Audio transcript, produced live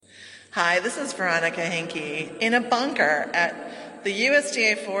Hi, this is Veronica Henke in a bunker at the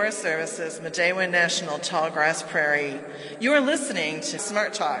USDA Forest Service's Medewa National Tallgrass Prairie. You are listening to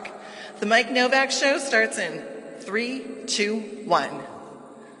Smart Talk. The Mike Nowak Show starts in 3, 2, 1.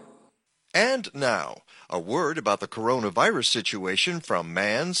 And now, a word about the coronavirus situation from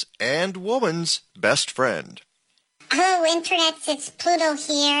man's and woman's best friend. Hello, Internet. It's Pluto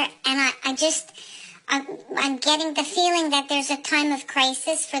here, and I'm getting the feeling that there's a time of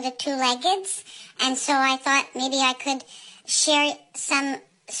crisis for the two-leggeds, and so I thought maybe I could share some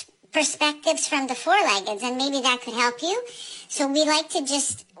perspectives from the four-leggeds, and maybe that could help you. So we like to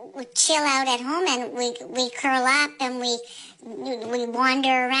just chill out at home, and we curl up, and we wander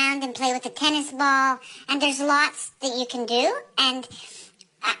around and play with the tennis ball, and there's lots that you can do, and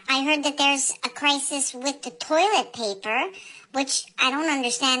I heard that there's a crisis with the toilet paper, which I don't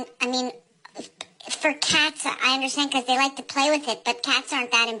understand. I mean, for cats, I understand because they like to play with it, but cats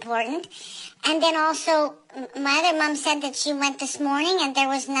aren't that important. And then also, my other mom said that she went this morning and there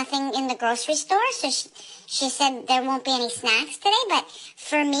was nothing in the grocery store, so she said there won't be any snacks today. But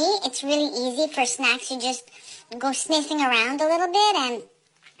for me, it's really easy for snacks. You just go sniffing around a little bit,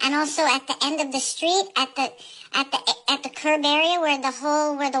 and also at the end of the street, at the curb area where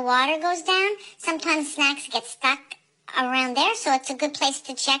the water goes down, sometimes snacks get stuck around there, so it's a good place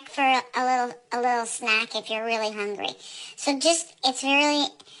to check for a little snack if you're really hungry. So it's really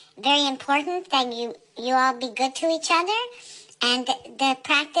very important that you all be good to each other, and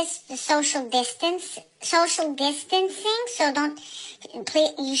practice the social distancing. So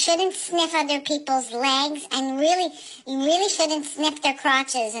you shouldn't sniff other people's legs, and you really shouldn't sniff their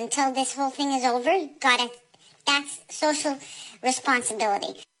crotches until this whole thing is over. That's social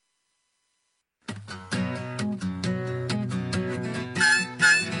responsibility.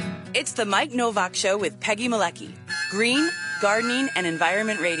 It's the Mike Nowak Show with Peggy Malecki. Green, gardening, and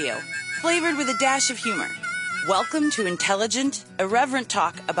environment radio. Flavored with a dash of humor. Welcome to intelligent, irreverent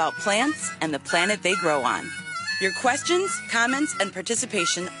talk about plants and the planet they grow on. Your questions, comments, and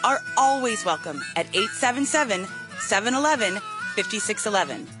participation are always welcome at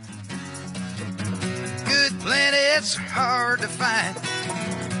 877-711-5611. Good planets are hard to find.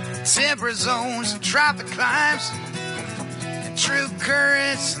 Temperate zones and tropic climes. And true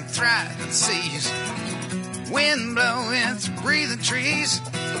currents and thriving seas. Wind blowing through breathing trees.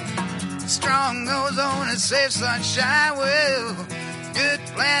 Strong ozone and safe sunshine. Well, good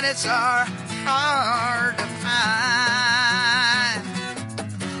planets are hard to find.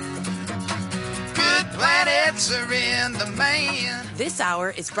 Good planets are in demand. This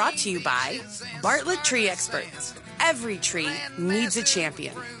hour is brought to you by Bartlett Tree Experts. Every tree needs a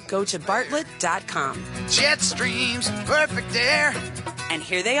champion. Go to bartlett.com. Jet streams, perfect air. And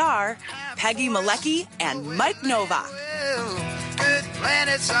here they are, Peggy Malecki and Mike Nowak. Well, good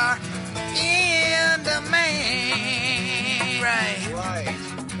planets are in demand. Right.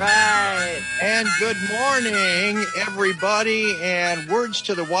 And good morning, everybody. And words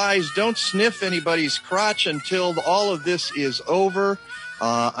to the wise, don't sniff anybody's crotch until all of this is over.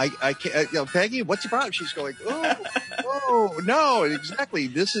 I can't, Peggy, what's the problem? She's going, oh, no, exactly.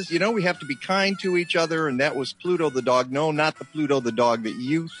 This is, we have to be kind to each other. And that was Pluto the dog. No, not the Pluto the dog that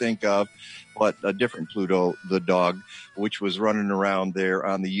you think of, but a different Pluto the dog, which was running around there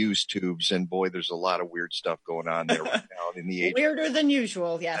on the used tubes. And boy, there's a lot of weird stuff going on there right now in the age. Weirder than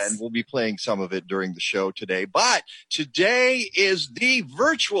usual, yes. And we'll be playing some of it during the show today. But today is the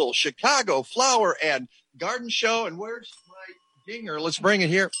virtual Chicago Flower and Garden Show. And where's Dinger, let's bring it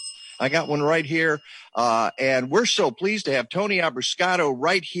here. I got one right here. And we're so pleased to have Tony Abruscato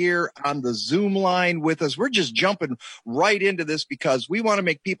right here on the Zoom line with us. We're just jumping right into this because we want to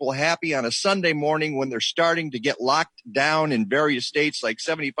make people happy on a Sunday morning when they're starting to get locked down in various states, like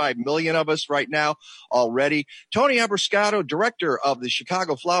 75 million of us right now already. Tony Abruscato, director of the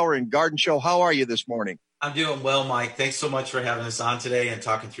Chicago Flower and Garden Show. How are you this morning? I'm doing well, Mike. Thanks so much for having us on today and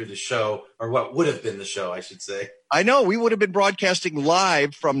talking through the show, or what would have been the show, I should say. I know we would have been broadcasting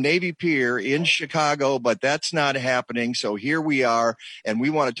live from Navy Pier in Chicago, but that's not happening. So here we are, and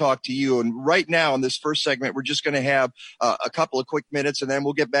we want to talk to you. And right now in this first segment, we're just going to have a couple of quick minutes, and then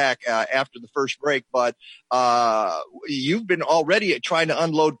we'll get back after the first break. But you've been already trying to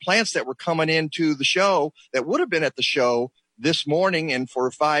unload plants that were coming into the show that would have been at the show this morning and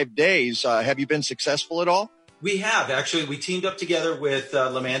for 5 days. Have you been successful at all? We have. Actually, we teamed up together with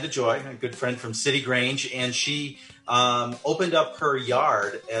LaManda Joy, a good friend from City Grange, and she opened up her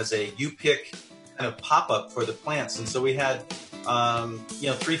yard as a U-pick kind of pop-up for the plants. And so we had,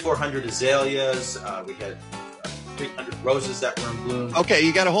 300-400 azaleas. We had 300 roses that were in bloom. Okay,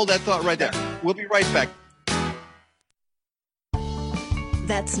 you got to hold that thought right there. We'll be right back.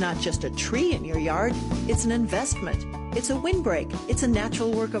 That's not just a tree in your yard, it's an investment. It's a windbreak. It's a natural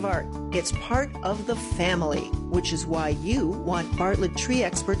work of art. It's part of the family, which is why you want Bartlett tree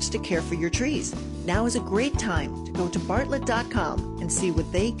experts to care for your trees. Now is a great time to go to Bartlett.com and see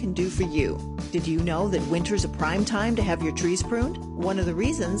what they can do for you. Did you know that winter's a prime time to have your trees pruned? One of the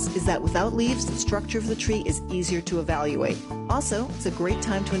reasons is that without leaves, the structure of the tree is easier to evaluate. Also, it's a great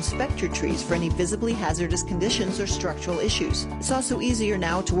time to inspect your trees for any visibly hazardous conditions or structural issues. It's also easier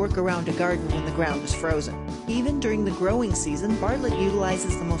now to work around a garden when the ground is frozen. Even during the growing season, Bartlett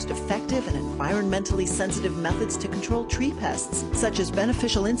utilizes the most effective and environmentally sensitive methods to control tree pests, such as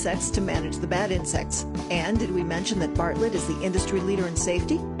beneficial insects to manage the bad insects. And did we mention that Bartlett is the industry leader in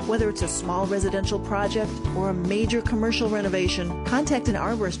safety? Whether it's a small residential project or a major commercial renovation, contact an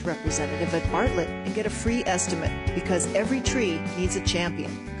arborist representative at Bartlett and get a free estimate, because every tree needs a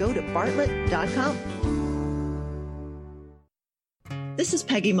champion. Go to Bartlett.com. This is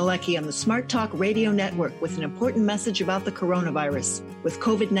Peggy Malecki on the Smart Talk Radio Network with an important message about the coronavirus. With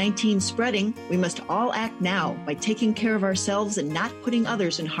COVID-19 spreading, we must all act now by taking care of ourselves and not putting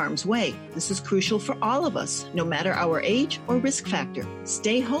others in harm's way. This is crucial for all of us, no matter our age or risk factor.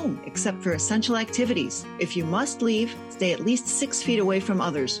 Stay home except for essential activities. If you must leave, stay at least 6 feet away from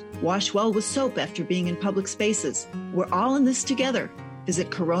others. Wash well with soap after being in public spaces. We're all in this together. Visit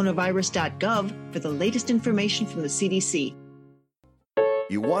coronavirus.gov for the latest information from the CDC.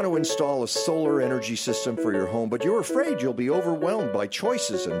 You want to install a solar energy system for your home, but you're afraid you'll be overwhelmed by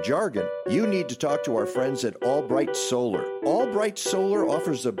choices and jargon. You need to talk to our friends at Albright Solar. Albright Solar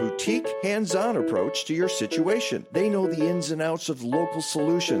offers a boutique, hands-on approach to your situation. They know the ins and outs of local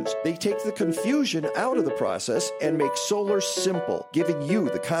solutions. They take the confusion out of the process and make solar simple, giving you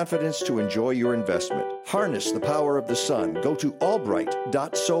the confidence to enjoy your investment. Harness the power of the sun. Go to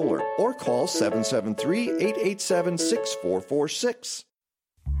albright.solar or call 773-887-6446.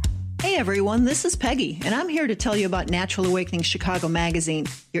 Hey everyone, this is Peggy, and I'm here to tell you about Natural Awakenings Chicago Magazine,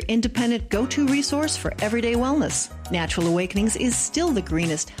 your independent go-to resource for everyday wellness. Natural Awakenings is still the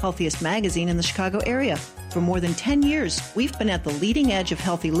greenest, healthiest magazine in the Chicago area. For more than 10 years, we've been at the leading edge of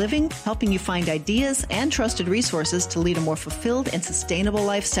healthy living, helping you find ideas and trusted resources to lead a more fulfilled and sustainable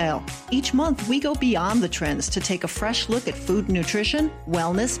lifestyle. Each month, we go beyond the trends to take a fresh look at food and nutrition,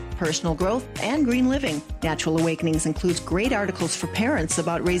 wellness, personal growth, and green living. Natural Awakenings includes great articles for parents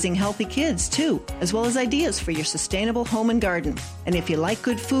about raising healthy kids, too, as well as ideas for your sustainable home and garden. And if you like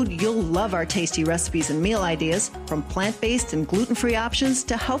good food, you'll love our tasty recipes and meal ideas, from plant-based and gluten-free options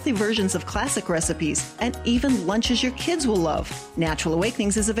to healthy versions of classic recipes, and even lunches your kids will love. Natural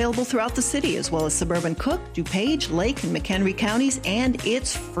Awakenings is available throughout the city, as well as suburban Cook, DuPage, Lake, and McHenry counties, and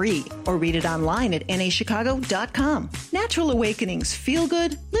it's free. Or read it online at nachicago.com. Natural Awakenings. Feel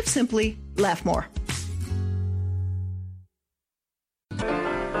good, live simply, laugh more.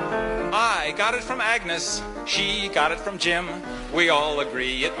 I got it from Agnes, she got it from Jim. We all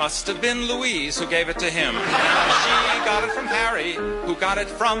agree it must have been Louise who gave it to him. She got it from Harry, who got it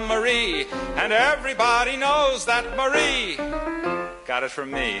from Marie. And everybody knows that Marie got it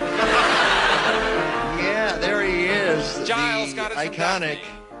from me. Yeah, there he is. Giles got it from iconic,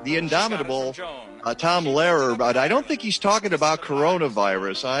 Daphne. the indomitable Tom Lehrer. But I don't think he's talking about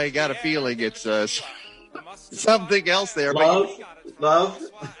coronavirus. I got a feeling it's something else there. Love.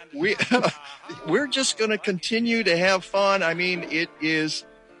 We're just going to continue to have fun. I mean, it's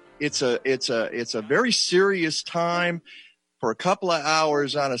a very serious time for a couple of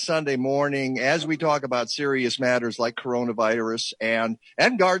hours on a Sunday morning as we talk about serious matters like coronavirus and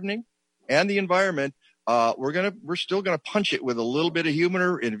gardening and the environment. We're still gonna punch it with a little bit of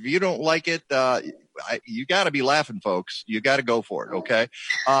humor, and if you don't like it, you got to be laughing, folks. You got to go for it, okay?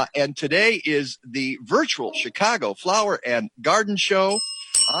 And today is the virtual Chicago Flower and Garden Show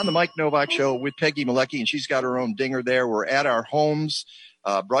on the Mike Nowak Show with Peggy Malecki, and she's got her own dinger there. We're at our homes,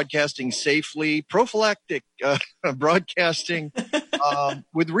 broadcasting safely, prophylactic broadcasting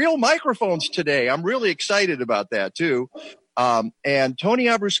with real microphones today. I'm really excited about that, too. And Tony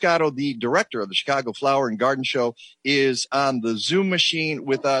Abruscato, the director of the Chicago Flower and Garden Show, is on the Zoom machine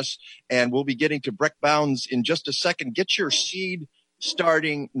with us, and we'll be getting to Breck Bounds in just a second. Get your seed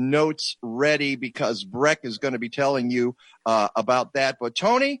starting notes ready, because Breck is going to be telling you about that. But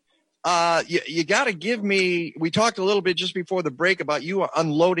Tony, you got to give me, we talked a little bit just before the break about you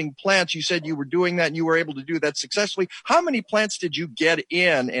unloading plants. You said you were doing that and you were able to do that successfully. How many plants did you get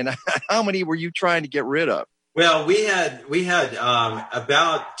in, and how many were you trying to get rid of? Well, we had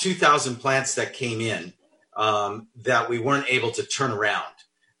about 2,000 plants that came in that we weren't able to turn around.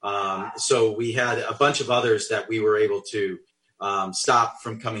 So we had a bunch of others that we were able to stopped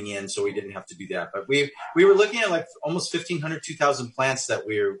from coming in, so we didn't have to do that. But we were looking at like almost 1,500, 2,000 plants that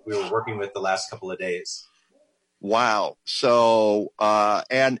we were working with the last couple of days. Wow. So,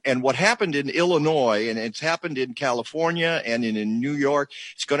 and what happened in Illinois, and it's happened in California and in New York,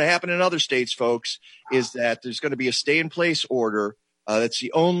 it's going to happen in other states, folks, is that there's going to be a stay-in-place order. That's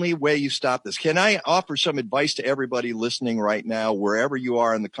the only way you stop this. Can I offer some advice to everybody listening right now, wherever you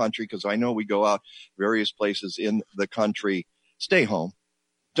are in the country? Because I know we go out various places in the country. Stay home.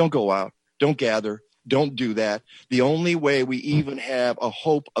 Don't go out. Don't gather. Don't do that. The only way we even have a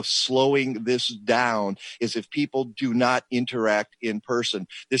hope of slowing this down is if people do not interact in person.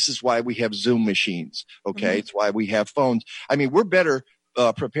 This is why we have Zoom machines. Okay. Mm-hmm. It's why we have phones. I mean, we're better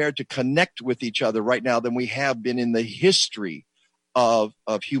prepared to connect with each other right now than we have been in the history of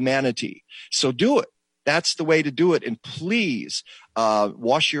humanity. So do it. That's the way to do it. And please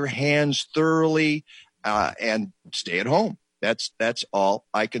wash your hands thoroughly and stay at home. That's all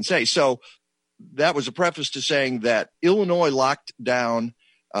I can say. So that was a preface to saying that Illinois locked down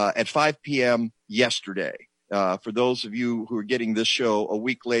at 5 p.m. yesterday. For those of you who are getting this show a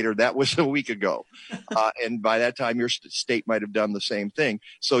week later, that was a week ago. And by that time, your state might have done the same thing.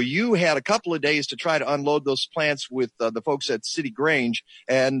 So you had a couple of days to try to unload those plants with the folks at City Grange.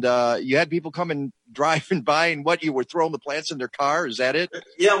 And you had people come and driving by, and what, you were throwing the plants in their car? Is that it?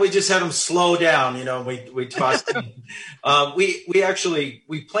 Yeah, we just had them slow down. You know, we tossed them.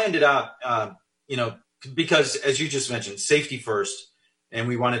 We planned it out, because as you just mentioned, safety first. And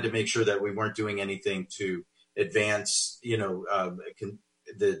we wanted to make sure that we weren't doing anything to advance, the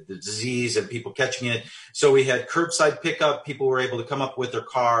disease and people catching it. So we had curbside pickup. People were able to come up with their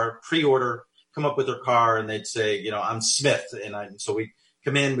car, pre-order, come up with their car, and they'd say, I'm Smith. So we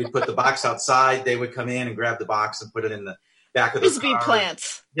come in, we put the box outside. They would come in and grab the box and put it in the back of the car.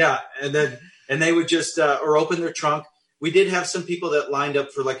 Plants. Yeah. And they would just, or open their trunk. We did have some people that lined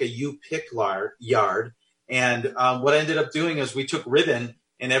up for like a U-pick yard. And what I ended up doing is we took ribbon,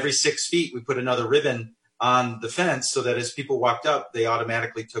 and every 6 feet we put another ribbon on the fence so that as people walked up, they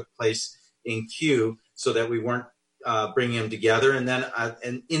automatically took place in queue so that we weren't bringing them together. And then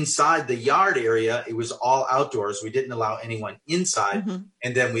and inside the yard area, it was all outdoors. We didn't allow anyone inside. Mm-hmm.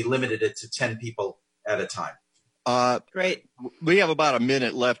 And then we limited it to 10 people at a time. Great. We have about a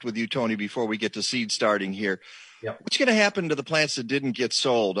minute left with you, Tony, before we get to seed starting here. Yep. What's going to happen to the plants that didn't get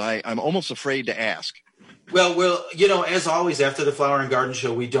sold? I'm almost afraid to ask. Well, as always, after the Flower and Garden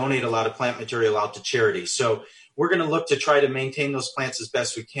Show, we donate a lot of plant material out to charity. So we're going to look to try to maintain those plants as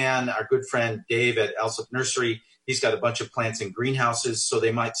best we can. Our good friend Dave at Alsop Nursery, he's got a bunch of plants in greenhouses, so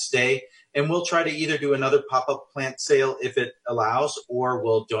they might stay. And we'll try to either do another pop-up plant sale if it allows, or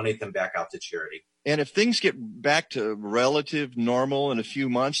we'll donate them back out to charity. And if things get back to relative normal in a few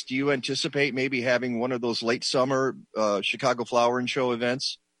months, do you anticipate maybe having one of those late summer Chicago Flower and Show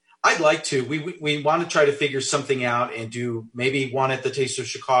events? I'd like to. We want to try to figure something out and do maybe one at the Taste of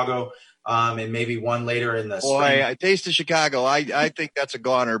Chicago and maybe one later in the spring. Taste of Chicago. I think that's a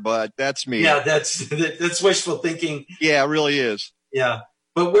goner, but that's me. Yeah, that's wishful thinking. Yeah, it really is. Yeah,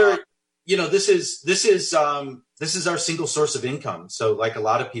 but we're this is our single source of income. So like a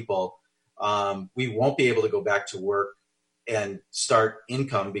lot of people, we won't be able to go back to work and start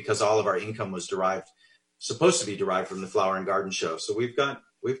income because all of our income was supposed to be derived from the Flower and Garden Show. So we've got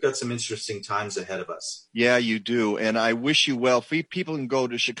some interesting times ahead of us. Yeah, you do. And I wish you well. People can go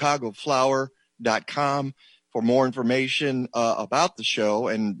to chicagoflower.com for more information about the show.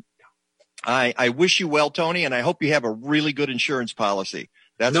 And I wish you well, Tony, and I hope you have a really good insurance policy.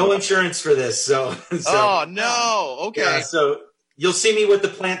 That's no insurance for this. So oh, no. Okay. Yeah, so you'll see me with the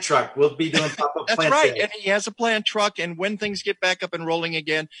plant truck. We'll be doing pop-up That's plant right. sales. And he has a plant truck. And when things get back up and rolling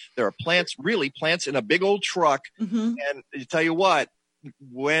again, there are plants in a big old truck. Mm-hmm. And I tell you what,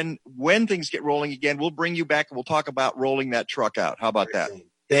 when things get rolling again, we'll bring you back and we'll talk about rolling that truck out. How about that?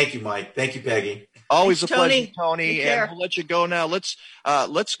 Thank you, Mike. Thank you, Peggy. Always a pleasure, Tony. And we'll let you go now. Let's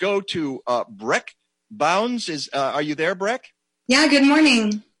go to Breck Bounds. Are you there, Breck? Yeah, good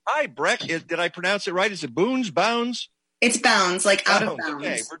morning. Hi, Breck. Did I pronounce it right? Is it Bounds? It's bounds, like out of bounds.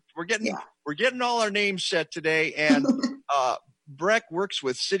 Okay, we're getting all our names set today, and Breck works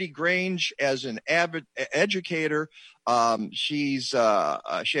with City Grange as an avid educator. She has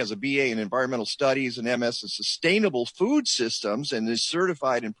a BA in environmental studies and MS in sustainable food systems, and is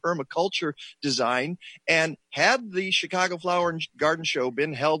certified in permaculture design. And had the Chicago Flower and Garden Show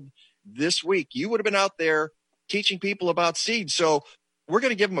been held this week, you would have been out there teaching people about seeds. So we're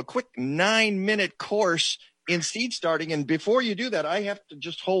going to give them a quick 9-minute course in seed starting. And before you do that, I have to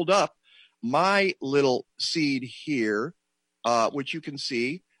just hold up my little seed here, which you can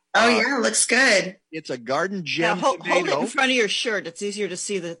see. Oh, yeah, looks good. It's a Garden Gem hold tomato. it in front of your shirt. It's easier to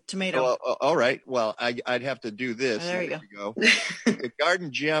see the tomato. All right. Well, I'd have to do this. There you go. The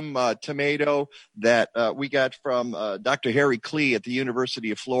Garden Gem tomato that we got from Dr. Harry Klee at the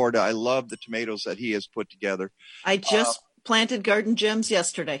University of Florida. I love the tomatoes that he has put together. I just planted Garden Gems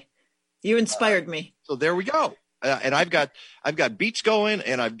yesterday. You inspired me. So there we go. And I've got beets going,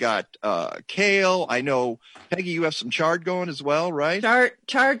 and I've got kale. I know, Peggy, you have some chard going as well, right?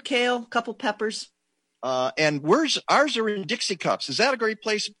 Chard, kale, couple peppers. And ours are in Dixie cups. Is that a great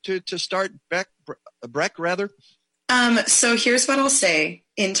place to start, Breck, rather? So here's what I'll say.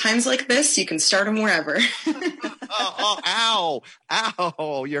 In times like this, you can start them wherever. Ow,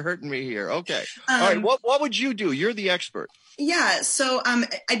 you're hurting me here. Okay. All right. What would you do? You're the expert. Yeah. So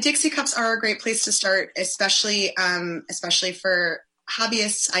Dixie cups are a great place to start, especially for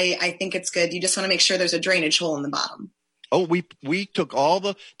hobbyists. I think it's good. You just want to make sure there's a drainage hole in the bottom. Oh, we took all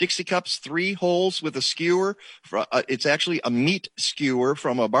the Dixie cups, 3 holes with a skewer. It's actually a meat skewer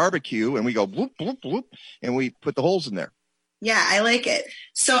from a barbecue, and we go bloop, bloop, bloop, and we put the holes in there. Yeah, I like it.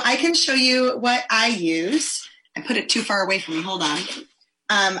 So I can show you what I use. I put it too far away from me. Hold on.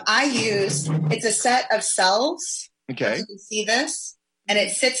 It's a set of cells. Okay. You can see this, and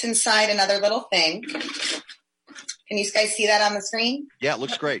it sits inside another little thing. Can you guys see that on the screen? Yeah, it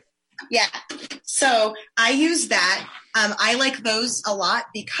looks great. Yeah. So I use that. I like those a lot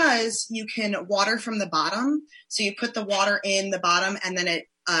because you can water from the bottom. So you put the water in the bottom, and then it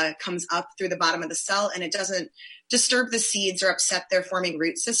comes up through the bottom of the cell, and it doesn't disturb the seeds or upset their forming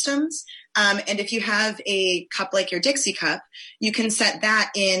root systems. And if you have a cup like your Dixie cup, you can set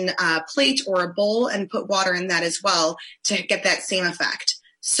that in a plate or a bowl and put water in that as well to get that same effect.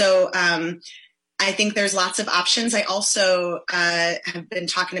 So I think there's lots of options. I also have been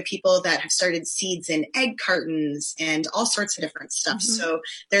talking to people that have started seeds in egg cartons and all sorts of different stuff. Mm-hmm. So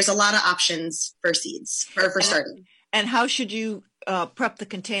there's a lot of options for seeds or for starting. And how should you prep the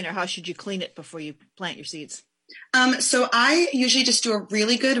container? How should you clean it before you plant your seeds? So I usually just do a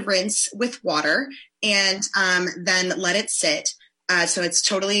really good rinse with water and then let it sit. So it's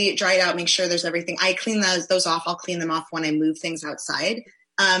totally dried out. Make sure there's everything. I clean those off. I'll clean them off when I move things outside.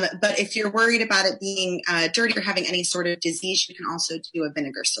 But if you're worried about it being dirty or having any sort of disease, you can also do a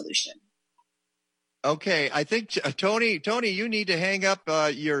vinegar solution. Okay, I think Tony, you need to hang up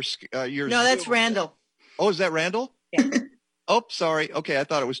your. No, that's Randall. Oh, is that Randall? Yeah. Oh, sorry. Okay, I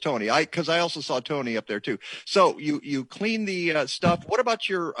thought it was Tony. Because I also saw Tony up there too. So you clean the stuff. What about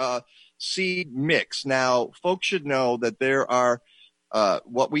your seed mix? Now, folks should know that there are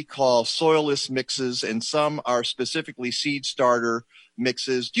what we call soilless mixes, and some are specifically seed starter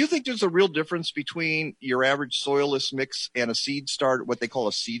mixes. Do you think there's a real difference between your average soilless mix and a seed starter, what they call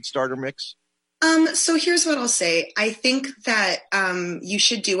a seed starter mix? So here's what I'll say. I think that you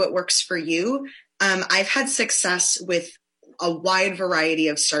should do what works for you. I've had success with a wide variety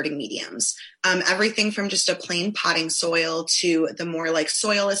of starting mediums, everything from just a plain potting soil to the more like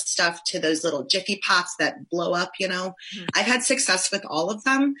soilless stuff to those little jiffy pots that blow up, Mm-hmm. I've had success with all of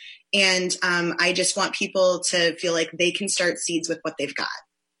them. And I just want people to feel like they can start seeds with what they've got.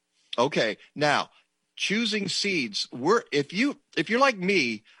 Okay. Now, choosing seeds, if you're like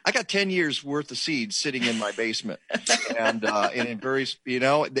me, I got 10 years worth of seeds sitting in my basement and in various,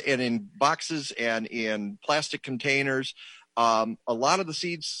 and in boxes and in plastic containers. A lot of the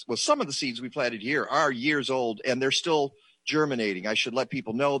seeds, some of the seeds we planted here are years old and they're still germinating. I should let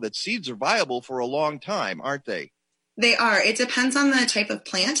people know that seeds are viable for a long time, aren't they? They are. It depends on the type of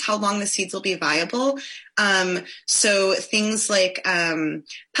plant, how long the seeds will be viable. So things like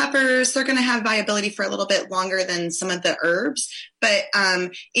peppers, they're going to have viability for a little bit longer than some of the herbs. But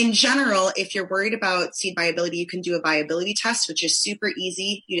in general, if you're worried about seed viability, you can do a viability test, which is super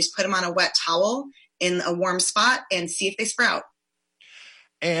easy. You just put them on a wet towel in a warm spot and see if they sprout.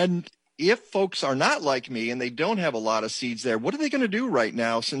 And if folks are not like me and they don't have a lot of seeds there, what are they going to do right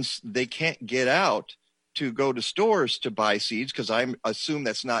now since they can't get out to go to stores to buy seeds? Because I assume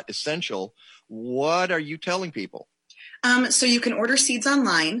that's not essential. What are you telling people? So you can order seeds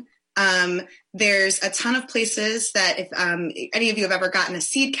online. There's a ton of places that if any of you have ever gotten a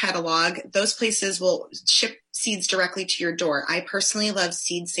seed catalog, those places will ship seeds directly to your door. I personally love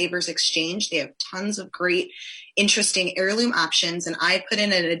Seed Savers Exchange. They have tons of great, interesting heirloom options. And I put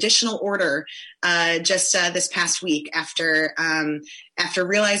in an additional order just this past week after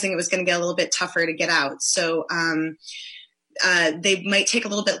realizing it was going to get a little bit tougher to get out. So they might take a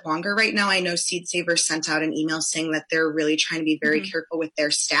little bit longer right now. I know Seed Savers sent out an email saying that they're really trying to be very careful with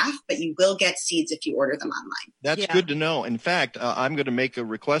their staff, but you will get seeds if you order them online. That's good to know. In fact, I'm going to make a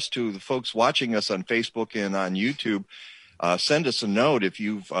request to the folks watching us on Facebook and on YouTube. Send us a note if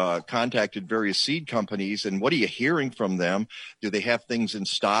you've contacted various seed companies, and what are you hearing from them? Do they have things in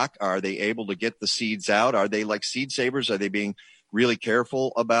stock? Are they able to get the seeds out? Are they like Seed Savers? Are they being really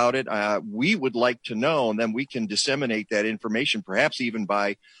careful about it? We would like to know, and then we can disseminate that information, perhaps even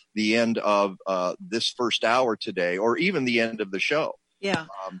by the end of this first hour today, or even the end of the show. Yeah.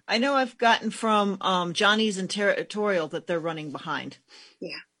 I know I've gotten from Johnny's and Territorial that they're running behind.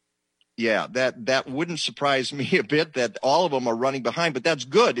 Yeah. Yeah, that wouldn't surprise me a bit that all of them are running behind, but that's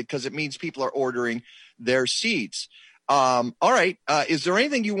good because it means people are ordering their seeds. All right. Is there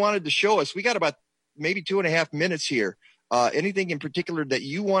anything you wanted to show us? We got about maybe 2.5 minutes here. Anything in particular that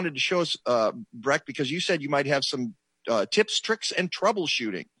you wanted to show us, Breck, because you said you might have some tips, tricks, and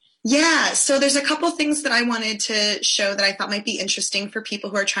troubleshooting. Yeah, so there's a couple things that I wanted to show that I thought might be interesting for people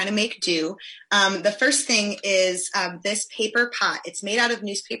who are trying to make do. The first thing is this paper pot. It's made out of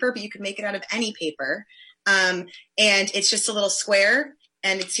newspaper, but you can make it out of any paper. And it's just a little square,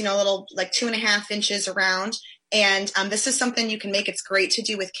 and it's, a little like 2.5 inches around. And this is something you can make. It's great to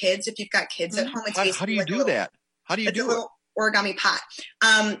do with kids. If you've got kids at home, it's how do you do that? How do you do it? Origami pot.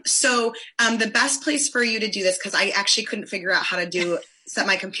 So the best place for you to do this, because I actually couldn't figure out how to set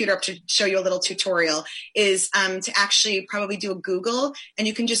my computer up to show you a little tutorial, is to actually probably do a Google, and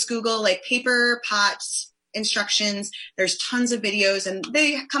you can just Google like paper pots instructions. There's tons of videos, and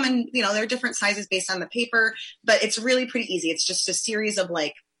they come in, they're different sizes based on the paper, but it's really pretty easy. It's just a series of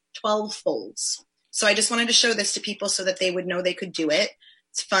like 12 folds. So I just wanted to show this to people so that they would know they could do it.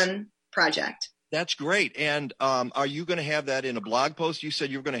 It's a fun project. That's great. And are you going to have that in a blog post? You said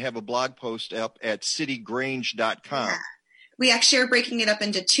you were going to have a blog post up at citygrange.com. Yeah. We actually are breaking it up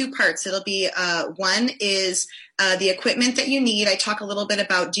into 2 parts. It'll be one is the equipment that you need. I talk a little bit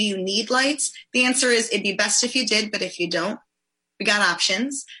about, do you need lights? The answer is it'd be best if you did, but if you don't, we got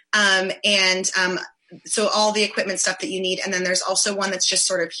options. So all the equipment stuff that you need. And then there's also one that's just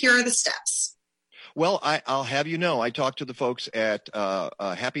sort of, here are the steps. Well, I'll have you know, I talked to the folks at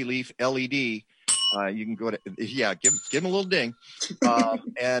Happy Leaf LED. You can go to, give them a little ding.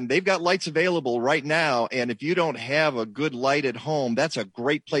 And they've got lights available right now. And if you don't have a good light at home, that's a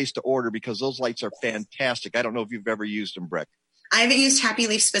great place to order because those lights are fantastic. I don't know if you've ever used them, Breck. I haven't used Happy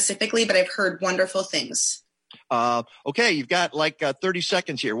Leaf specifically, but I've heard wonderful things. Okay, you've got like 30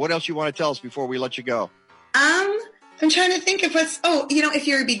 seconds here. What else you want to tell us before we let you go? I'm trying to think of if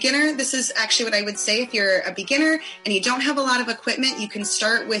you're a beginner, this is actually what I would say. If you're a beginner and you don't have a lot of equipment, you can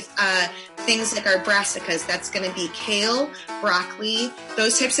start with things like our brassicas. That's going to be kale, broccoli.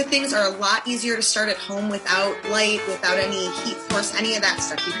 Those types of things are a lot easier to start at home without light, without any heat force, any of that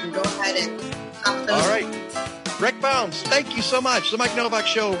stuff. You can go ahead and pop those. All right. Breck Bounds, thank you so much. The Mike Nowak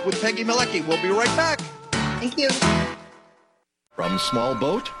Show with Peggy Notebaert. We'll be right back. Thank you. From small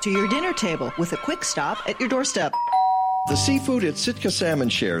boat to your dinner table with a quick stop at your doorstep. The seafood at Sitka Salmon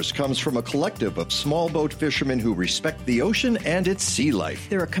Shares comes from a collective of small boat fishermen who respect the ocean and its sea life.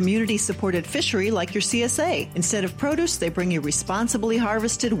 They're a community-supported fishery like your CSA. Instead of produce, they bring you responsibly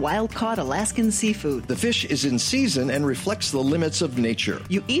harvested, wild-caught Alaskan seafood. The fish is in season and reflects the limits of nature.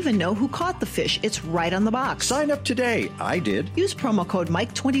 You even know who caught the fish. It's right on the box. Sign up today. I did. Use promo code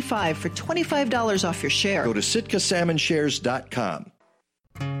Mike25 for $25 off your share. Go to SitkaSalmonShares.com.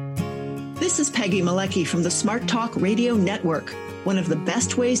 This is Peggy Malecki from the Smart Talk Radio Network. One of the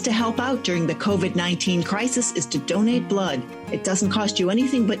best ways to help out during the COVID-19 crisis is to donate blood. It doesn't cost you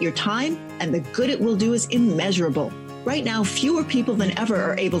anything but your time, and the good it will do is immeasurable. Right now, fewer people than ever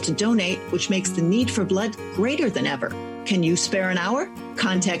are able to donate, which makes the need for blood greater than ever. Can you spare an hour?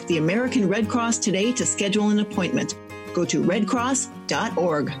 Contact the American Red Cross today to schedule an appointment. Go to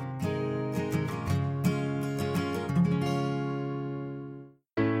redcross.org.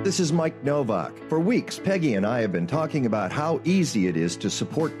 This is Mike Nowak. For weeks, Peggy and I have been talking about how easy it is to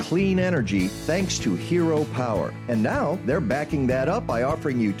support clean energy thanks to Hero Power. And now they're backing that up by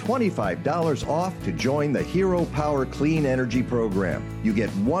offering you $25 off to join the Hero Power Clean Energy Program. You get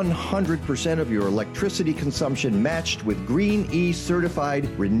 100% of your electricity consumption matched with Green E certified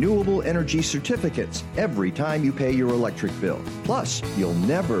renewable energy certificates every time you pay your electric bill. Plus, you'll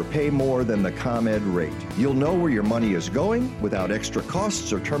never pay more than the ComEd rate. You'll know where your money is going without extra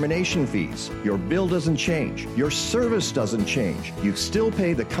costs or termination fees. Your bill doesn't change. Your service doesn't change. You still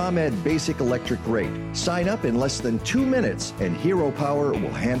pay the ComEd basic electric rate. Sign up in less than 2 minutes and Hero Power will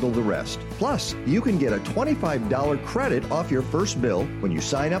handle the rest. Plus, you can get a $25 credit off your first bill when you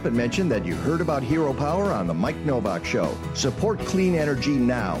sign up and mention that you heard about Hero Power on the Mike Nowak Show. Support clean energy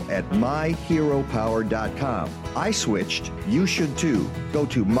now at myheropower.com. I switched. You should too. Go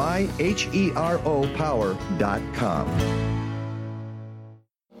to myheropower.com.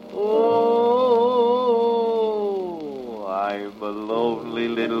 Oh,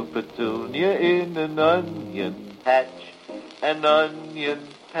 an onion patch, an onion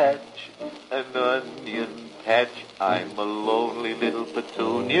patch, an onion patch. I'm a lonely little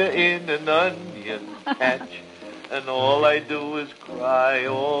petunia in an onion patch, and all I do is cry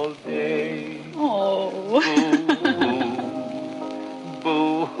all day. Oh.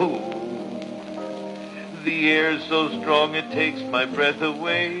 Boo, boo. The air's so strong it takes my breath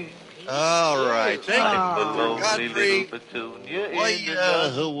away. All right. Thank you, Godfrey.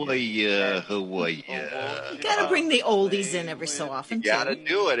 Hawaii. You got to bring the oldies in every so often. You got to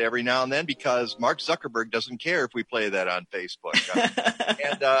do it every now and then because Mark Zuckerberg doesn't care if we play that on Facebook.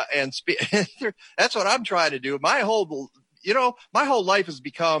 That's what I'm trying to do. My whole life has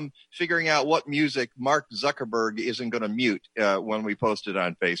become figuring out what music Mark Zuckerberg isn't going to mute when we post it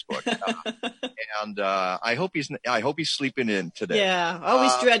on Facebook. And I hope he's sleeping in today. Yeah, I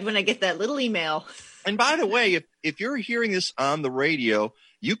always dread when I get that little email. And by the way, if you're hearing this on the radio,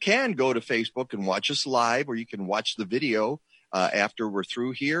 you can go to Facebook and watch us live, or you can watch the video after we're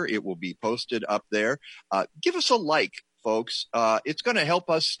through here. It will be posted up there. Give us a like, folks. It's going to help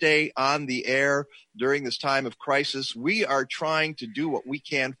us stay on the air during this time of crisis. We are trying to do what we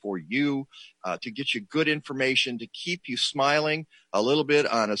can for you, to get you good information, to keep you smiling a little bit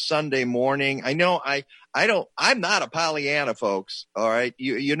on a Sunday morning. I know I'm not a Pollyanna, folks. All right.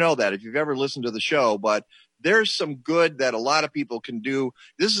 You know that if you've ever listened to the show, but there's some good that a lot of people can do.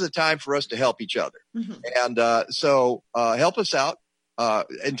 This is a time for us to help each other. Mm-hmm. And so help us out.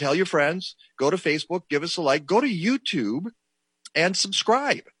 And tell your friends, go to Facebook, give us a like, go to YouTube and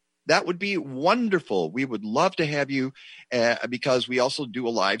subscribe. That would be wonderful. We would love to have you because we also do a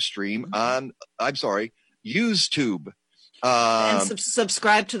live stream on, YouTube. And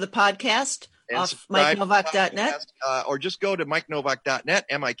subscribe to the podcast off MikeNowak.net. Or just go to MikeNowak.net,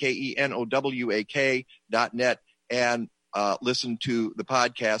 MikeNowak.net, and listen to the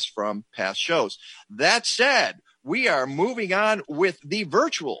podcast from past shows. That said, we are moving on with the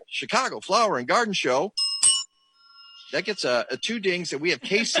virtual Chicago Flower and Garden Show. That gets a 2 dings, and we have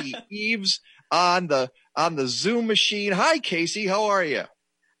Casey Eves on the Zoom machine. Hi, Casey. How are you?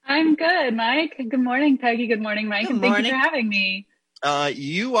 I'm good, Mike. Good morning, Peggy. Good morning, Mike. Good morning. Thank you for having me.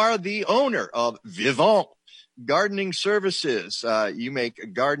 You are the owner of Vivant Gardening Services. You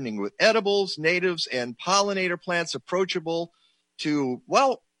make gardening with edibles, natives, and pollinator plants approachable to,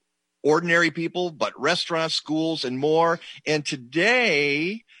 ordinary people, but restaurants, schools, and more. And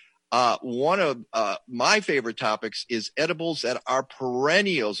today, one of my favorite topics is edibles that are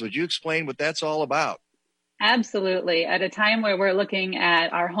perennials. Would you explain what that's all about? Absolutely. At a time where we're looking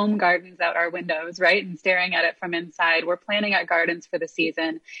at our home gardens out our windows, right, and staring at it from inside, we're planting our gardens for the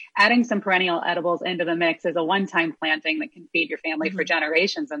season. Adding some perennial edibles into the mix is a one-time planting that can feed your family for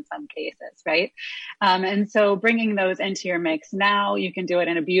generations in some cases, right? And so bringing those into your mix now, you can do it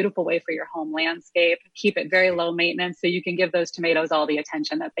in a beautiful way for your home landscape. Keep it very low maintenance so you can give those tomatoes all the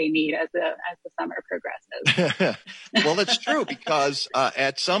attention that they need as the summer progresses. Well, that's true because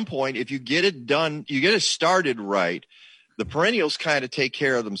at some point, if you get it done, you get it started right, the perennials kind of take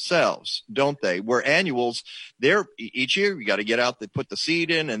care of themselves, don't they? Where annuals, they're each year you got to get out, they put the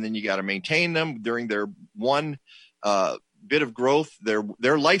seed in, and then you got to maintain them during their one bit of growth,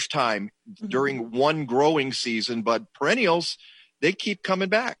 their lifetime during one growing season. But perennials, they keep coming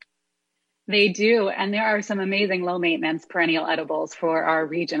back. They do. And there are some amazing low maintenance perennial edibles for our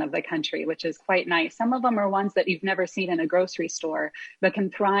region of the country, which is quite nice. Some of them are ones that you've never seen in a grocery store, but can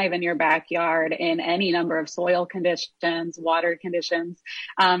thrive in your backyard in any number of soil conditions, water conditions,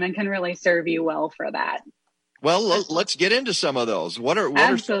 and can really serve you well for that. Well, let's get into some of those. What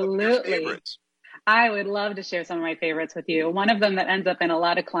are some of your favorites? I would love to share some of my favorites with you. One of them that ends up in a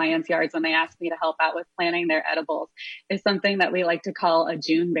lot of clients' yards when they ask me to help out with planting their edibles is something that we like to call a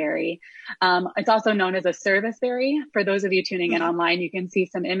Juneberry. It's also known as a service berry. For those of you tuning in online, you can see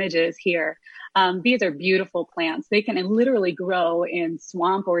some images here. These are beautiful plants. They can literally grow in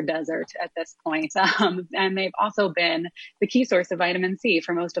swamp or desert at this point. And they've also been the key source of vitamin C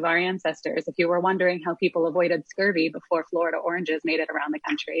for most of our ancestors. If you were wondering how people avoided scurvy before Florida oranges made it around the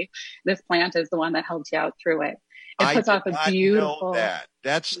country, this plant is the one that helped you out through it. It puts off a beautiful. Know that.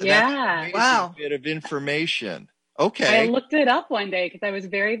 That's an amazing bit of information. Okay. I looked it up one day because I was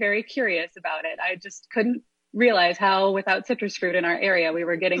very, very curious about it. I just couldn't realize how without citrus fruit in our area, we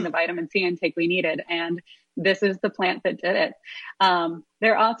were getting the vitamin C intake we needed. And this is the plant that did it.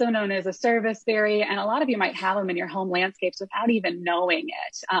 They're also known as a service berry, and a lot of you might have them in your home landscapes without even knowing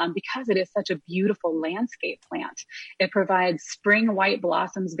it, because it is such a beautiful landscape plant. It provides spring white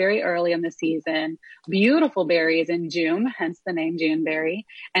blossoms very early in the season, beautiful berries in June, hence the name Juneberry,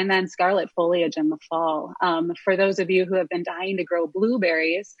 and then scarlet foliage in the fall. For those of you who have been dying to grow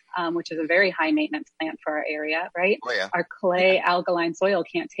blueberries, which is a very high maintenance plant for our area, right? Oh, yeah. Our clay alkaline soil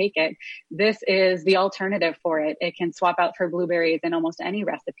can't take it. This is the alternative for it. It can swap out for blueberries in almost any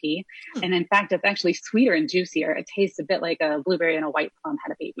recipe. And in fact, it's actually sweeter and juicier. It tastes a bit like a blueberry and a white plum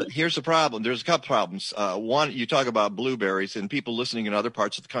had a baby. But here's the problem. There's a couple problems. One, you talk about blueberries, and people listening in other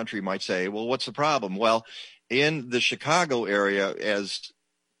parts of the country might say, well, what's the problem? Well, in the Chicago area, as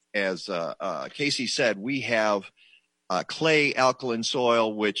Casey said, we have clay alkaline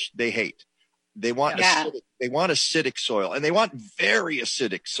soil, which they hate. They want acidic soil, and they want very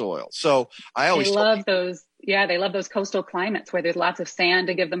acidic soil. So I always love those. Yeah, they love those coastal climates where there's lots of sand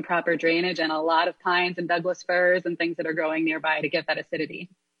to give them proper drainage, and a lot of pines and Douglas firs and things that are growing nearby to get that acidity.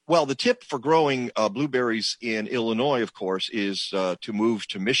 Well, the tip for growing blueberries in Illinois, of course, is to move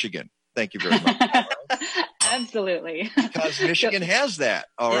to Michigan. Thank you very much. Absolutely. Because Michigan has that,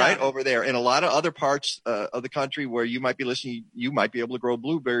 right, over there. And a lot of other parts of the country where you might be listening, you might be able to grow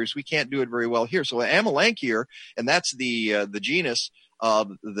blueberries. We can't do it very well here. So Amelanchier, and that's the genus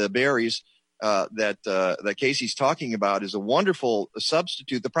of the berries that Casey's talking about, is a wonderful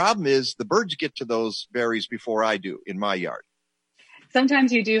substitute. The problem is the birds get to those berries before I do in my yard.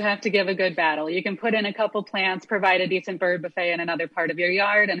 Sometimes you do have to give a good battle. You can put in a couple plants, provide a decent bird buffet in another part of your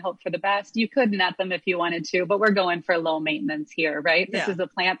yard, and hope for the best. You could net them if you wanted to, but we're going for low maintenance here, right? Yeah. This is a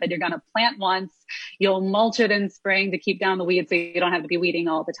plant that you're going to plant once. You'll mulch it in spring to keep down the weeds so you don't have to be weeding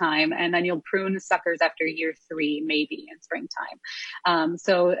all the time. And then you'll prune the suckers after year 3, maybe in springtime.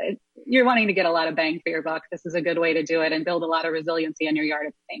 So you're wanting to get a lot of bang for your buck. This is a good way to do it and build a lot of resiliency in your yard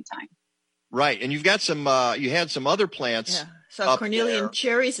at the same time. Right. And you've got some, you had some other plants. Yeah. So cornelian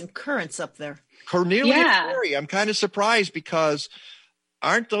cherries and currants up there. Cornelian cherry. I'm kind of surprised because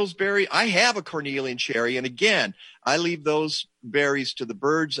aren't those berries? I have a cornelian cherry. And again, I leave those berries to the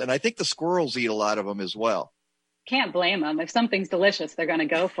birds. And I think the squirrels eat a lot of them as well. Can't blame them. If something's delicious, they're going to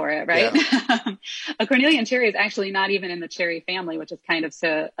go for it, right? Yeah. A cornelian cherry is actually not even in the cherry family, which is kind of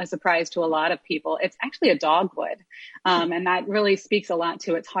a surprise to a lot of people. It's actually a dogwood. And that really speaks a lot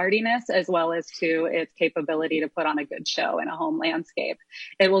to its hardiness as well as to its capability to put on a good show in a home landscape.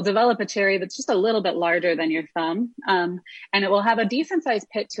 It will develop a cherry that's just a little bit larger than your thumb. And it will have a decent sized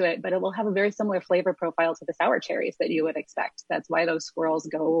pit to it, but it will have a very similar flavor profile to the sour cherries that you would expect. That's why those squirrels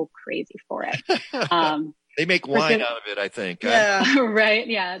go crazy for it. They make wine out of it, I think. Yeah, right.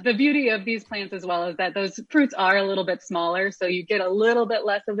 Yeah. The beauty of these plants as well is that those fruits are a little bit smaller. So you get a little bit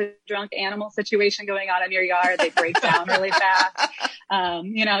less of a drunk animal situation going on in your yard. They break down really fast.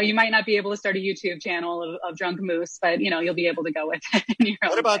 You might not be able to start a YouTube channel of drunk moose, but, you'll be able to go with it in your own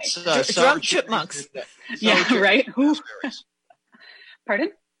What about drunk chipmunks? Yeah, right. Pardon?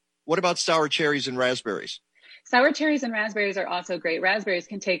 What about sour cherries and raspberries? Sour cherries and raspberries are also great. Raspberries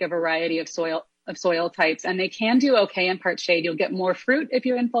can take a variety of soil types, and they can do okay in part shade. You'll get more fruit if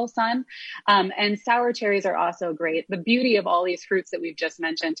you're in full sun. And sour cherries are also great. The beauty of all these fruits that we've just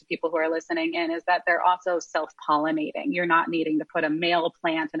mentioned to people who are listening in is that they're also self-pollinating. You're not needing to put a male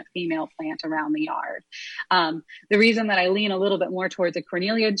plant and a female plant around the yard. The reason that I lean a little bit more towards a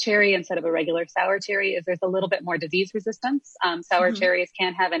cornelian cherry instead of a regular sour cherry is there's a little bit more disease resistance. Sour cherries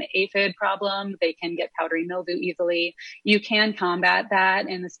can have an aphid problem. They can get powdery mildew easily. You can combat that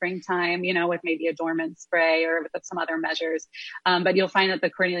in the springtime, with maybe a dormant spray or with some other measures. But you'll find that the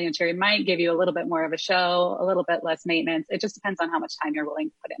cornelian cherry might give you a little bit more of a show, a little bit less maintenance. It just depends on how much time you're willing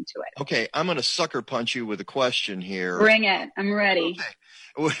to put into it. Okay. I'm going to sucker punch you with a question here. Bring it. I'm ready.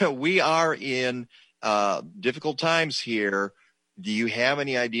 Okay. We are in difficult times here. Do you have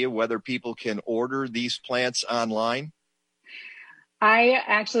any idea whether people can order these plants online? I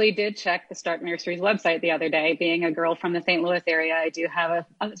actually did check the Stark Nursery's website the other day. Being a girl from the St. Louis area, I do have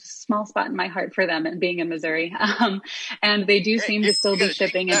a small spot in my heart for them, and being in Missouri. And they do seem to still be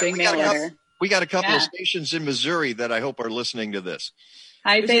shipping and doing mail order. We got a couple of stations in Missouri that I hope are listening to this.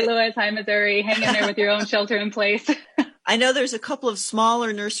 Hi, St. Louis. Hi, Missouri. Hang in there with your own shelter in place. I know there's a couple of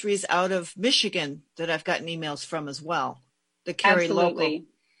smaller nurseries out of Michigan that I've gotten emails from as well that carry local.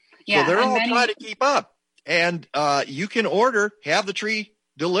 Yeah, so they're all trying to keep up. And you can order, have the tree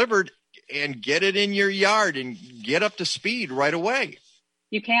delivered, and get it in your yard and get up to speed right away.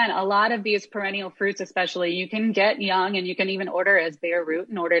 You can. A lot of these perennial fruits, especially, you can get young, and you can even order as bare root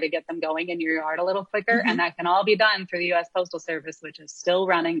in order to get them going in your yard a little quicker. Mm-hmm. And that can all be done through the U.S. Postal Service, which is still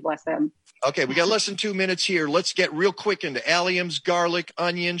running. Bless them. Okay, we got less than 2 minutes here. Let's get real quick into alliums, garlic,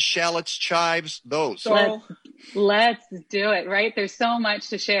 onions, shallots, chives, those. Let's do it, right? There's so much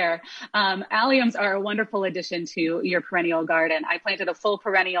to share. Alliums are a wonderful addition to your perennial garden. I planted a full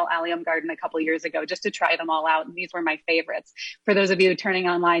perennial allium garden a couple years ago just to try them all out, and these were my favorites. For those of you turning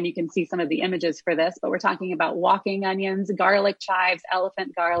online, you can see some of the images for this, but we're talking about walking onions, garlic chives,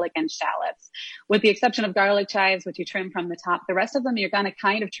 elephant garlic, and shallots. With the exception of garlic chives, which you trim from the top, the rest of them you're going to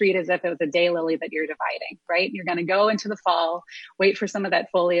kind of treat as if it was a daylily that you're dividing, right? You're going to go into the fall, wait for some of that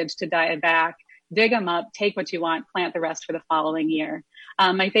foliage to die back, dig them up, take what you want, plant the rest for the following year.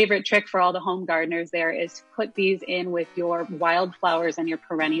 My favorite trick for all the home gardeners there is to put these in with your wildflowers and your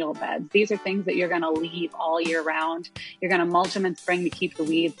perennial beds. These are things that you're going to leave all year round. You're going to mulch them in spring to keep the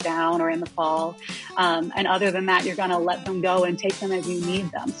weeds down, or in the fall. And other than that, you're going to let them go and take them as you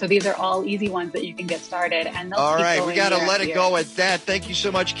need them. So these are all easy ones that you can get started. And all right, we got to let it go at that. Thank you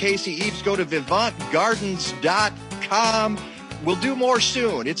so much, Casey Eves. Go to vivantgardens.com. We'll do more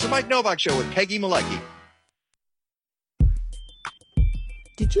soon. It's the Mike Nowak Show with Peggy Notebaert.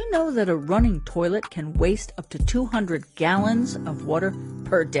 Did you know that a running toilet can waste up to 200 gallons of water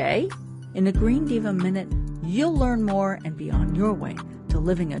per day? In the Green Diva Minute, you'll learn more and be on your way to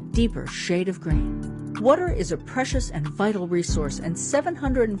living a deeper shade of green. Water is a precious and vital resource, and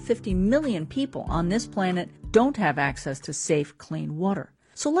 750 million people on this planet don't have access to safe, clean water.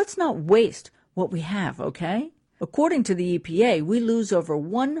 So let's not waste what we have, okay? According to the EPA, we lose over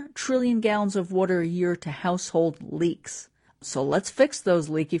 1 trillion gallons of water a year to household leaks. So let's fix those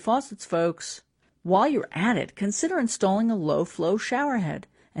leaky faucets, folks. While you're at it, consider installing a low-flow shower head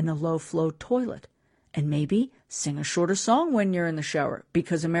and a low-flow toilet. And maybe sing a shorter song when you're in the shower,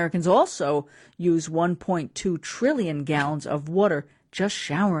 because Americans also use 1.2 trillion gallons of water just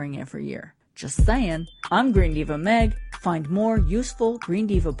showering every year. Just saying. I'm Green Diva Meg. Find more useful Green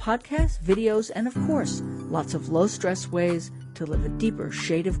Diva podcasts, videos, and of course, lots of low-stress ways to live a deeper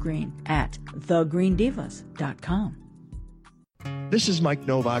shade of green at thegreendivas.com. This is Mike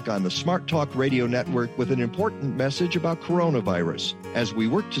Nowak on the Smart Talk Radio Network with an important message about coronavirus. As we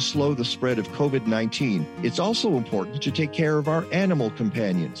work to slow the spread of COVID-19, it's also important to take care of our animal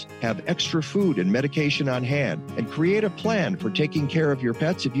companions, have extra food and medication on hand, and create a plan for taking care of your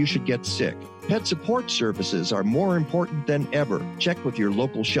pets if you should get sick. Pet support services are more important than ever. Check with your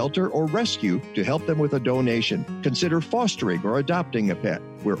local shelter or rescue to help them with a donation. Consider fostering or adopting a pet.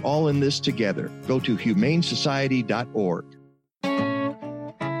 We're all in this together. Go to humanesociety.org.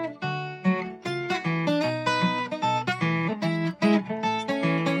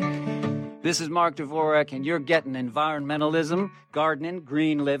 This is Mark Dvorak, and you're getting environmentalism, gardening,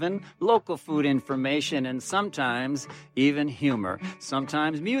 green living, local food information, and sometimes even humor.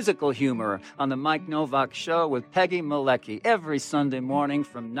 Sometimes musical humor on the Mike Nowak Show with Peggy Notebaert every Sunday morning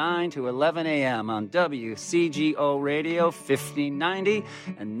from 9 to 11 a.m. on WCGO Radio 1590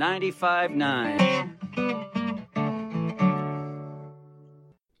 and 95.9.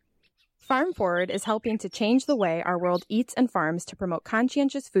 Farm Forward is helping to change the way our world eats and farms to promote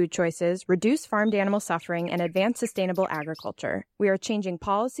conscientious food choices, reduce farmed animal suffering, and advance sustainable agriculture. We are changing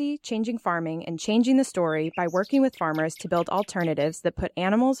policy, changing farming, and changing the story by working with farmers to build alternatives that put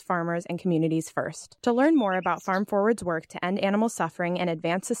animals, farmers, and communities first. To learn more about Farm Forward's work to end animal suffering and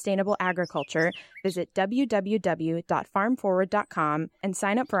advance sustainable agriculture, visit www.farmforward.com and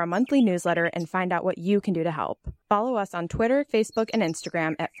sign up for our monthly newsletter and find out what you can do to help. Follow us on Twitter, Facebook, and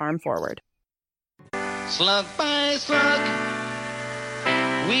Instagram at Farm Forward. Slug by slug,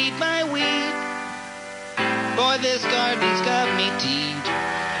 weed by weed, boy, this garden's got me teed.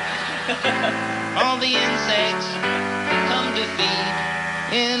 All the insects come to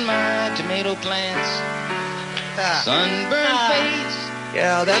feed in my tomato plants. Sunburned face.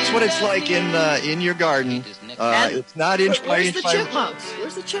 Yeah, that's what it's like in your garden. It's not inch by inch. Where's the chipmunks?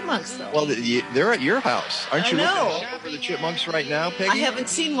 Where's the chipmunks, though? Well, they're at your house. Aren't you looking all over the chipmunks right now, Peggy? I haven't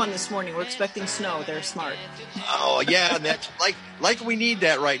seen one this morning. We're expecting snow. They're smart. Oh, yeah, and that's like we need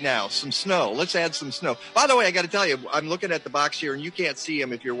that right now, some snow. Let's add some snow. By the way, I got to tell you, I'm looking at the box here, and you can't see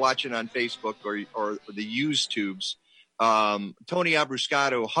them if you're watching on Facebook or the YouTubes. Tony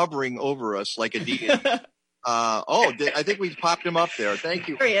Abruscato hovering over us like a deity. I think we popped him up there. Thank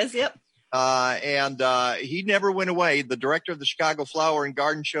you. There he is, yep. And he never went away. The director of the Chicago Flower and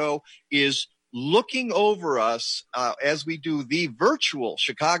Garden Show is looking over us as we do the virtual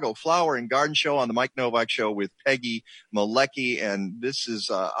Chicago Flower and Garden Show on the Mike Nowak Show with Peggy Notebaert. And this is,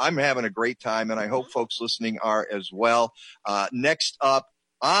 I'm having a great time, and I hope folks listening are as well. Next up,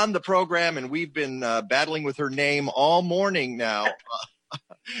 on the program, and we've been battling with her name all morning now.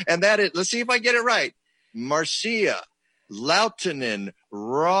 And that is, let's see if I get it right, Marcia Lautinen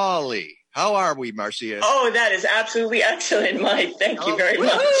Raleigh. How are we, Marcia? Oh, that is absolutely excellent, Mike. Thank you very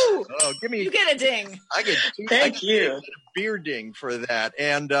much. Oh, give me. You get a ding. Thank you. A beer ding for that.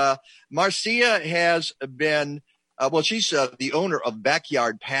 And Marcia has been, she's the owner of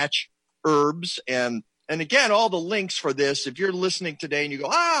Backyard Patch Herbs. And again, all the links for this, if you're listening today and you go,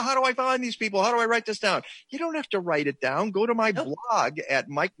 how do I find these people? How do I write this down? You don't have to write it down. Go to my blog at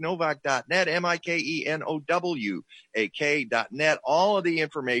MikeNowak.net, MikeNowak.net. All of the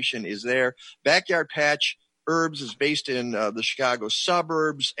information is there. Backyard Patch Herbs is based in the Chicago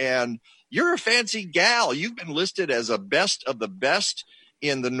suburbs, and you're a fancy gal. You've been listed as a best of the best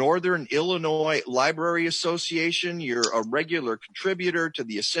in the Northern Illinois Library Association. You're a regular contributor to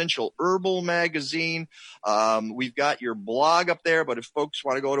the Essential Herbal magazine. We've got your blog up there, but if folks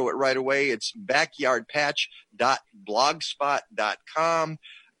want to go to it right away, it's backyardpatch.blogspot.com.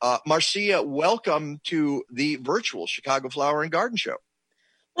 Marcia, welcome to the virtual Chicago Flower and Garden Show.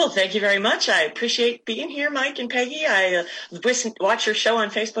 Well, thank you very much. I appreciate being here, Mike and Peggy. I watch your show on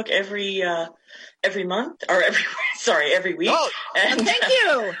Facebook every month, or every week. Oh, and thank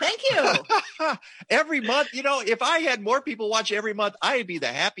you. Every month, if I had more people watch every month, I'd be the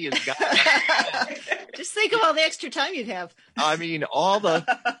happiest guy. Just think of all the extra time you'd have. I mean,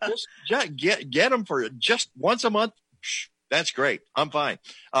 just get them for just once a month. That's great. I'm fine.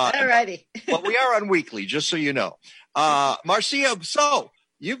 All righty. But we are on weekly, just so you know. Marcia, so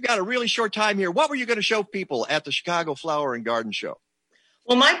you've got a really short time here. What were you going to show people at the Chicago Flower and Garden Show?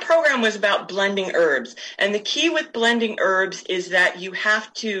 Well, my program was about blending herbs. And the key with blending herbs is that you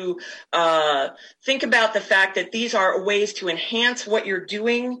have to think about the fact that these are ways to enhance what you're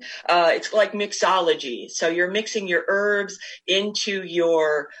doing. It's like mixology. So you're mixing your herbs into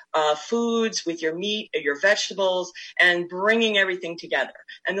your foods with your meat or your vegetables and bringing everything together.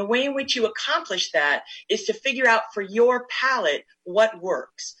 And the way in which you accomplish that is to figure out for your palate what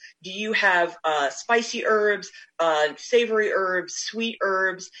works. Do you have spicy herbs, savory herbs, sweet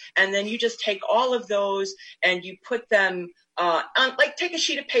herbs, and then you just take all of those and you put them take a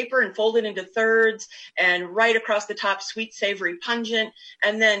sheet of paper and fold it into thirds and write across the top sweet, savory, pungent,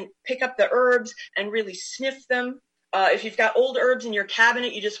 and then pick up the herbs and really sniff them. If you've got old herbs in your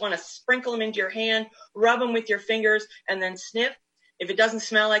cabinet, you just want to sprinkle them into your hand, rub them with your fingers, and then sniff. If it doesn't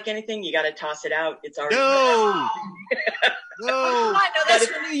smell like anything, you got to toss it out. It's already no. No,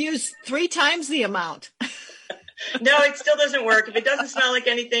 that's when you use 3 times the amount. No, it still doesn't work. If it doesn't smell like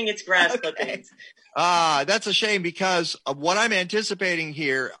anything, it's grass clippings. That's a shame, because what I'm anticipating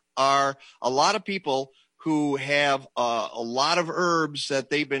here are a lot of people who have a lot of herbs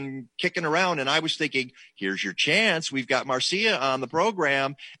that they've been kicking around. And I was thinking, here's your chance. We've got Marcia on the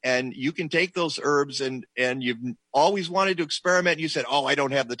program, and you can take those herbs and you've always wanted to experiment. You said, I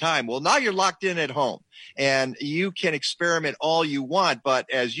don't have the time. Well, now you're locked in at home and you can experiment all you want. But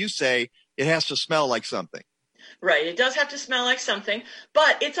as you say, it has to smell like something. Right. It does have to smell like something,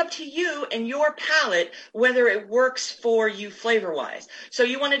 but it's up to you and your palate whether it works for you flavor-wise. So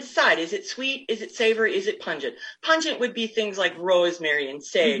you want to decide, is it sweet? Is it savory? Is it pungent? Pungent would be things like rosemary and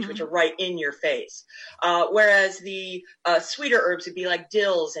sage, which are right in your face. Whereas the sweeter herbs would be like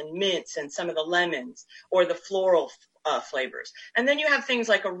dills and mints and some of the lemons or the floral flavors. And then you have things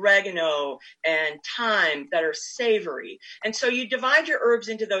like oregano and thyme that are savory. And so you divide your herbs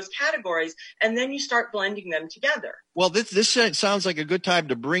into those categories, and then you start blending them together. Well, this sounds like a good time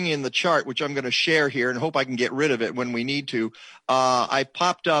to bring in the chart, which I'm going to share here and hope I can get rid of it when we need to. I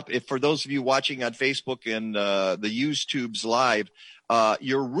popped up, for those of you watching on Facebook and the YouTubes live,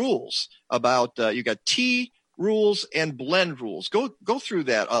 your rules about, you got tea rules and blend rules. Go through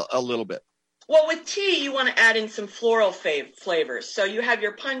that a little bit. Well, with tea, you want to add in some floral flavors. So you have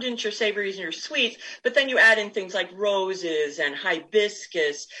your pungents, your savories, and your sweets, but then you add in things like roses and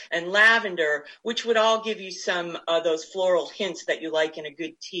hibiscus and lavender, which would all give you some of those floral hints that you like in a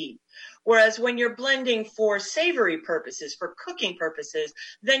good tea. Whereas when you're blending for savory purposes, for cooking purposes,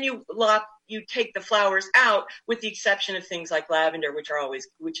 then you take the flowers out, with the exception of things like lavender, which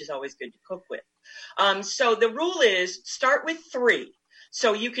is always good to cook with. So the rule is start with 3.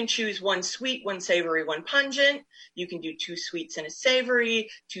 So you can choose 1 sweet, 1 savory, 1 pungent. You can do 2 sweets and a savory,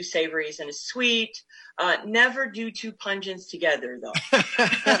 2 savories and a sweet. Never do 2 pungents together, though.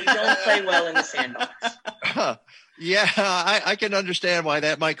 You don't play well in the sandbox. Yeah, I can understand why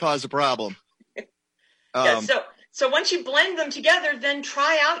that might cause a problem. So once you blend them together, then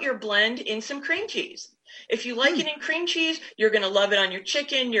try out your blend in some cream cheese. If you like it in cream cheese, you're going to love it on your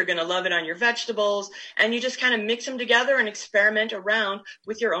chicken. You're going to love it on your vegetables. And you just kind of mix them together and experiment around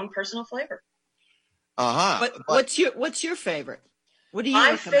with your own personal flavor. What's your favorite? What do you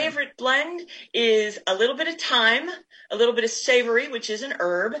My recommend? favorite blend is a little bit of thyme, a little bit of savory, which is an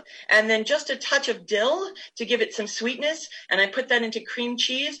herb, and then just a touch of dill to give it some sweetness. And I put that into cream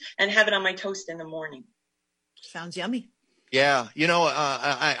cheese and have it on my toast in the morning. Sounds yummy. Yeah.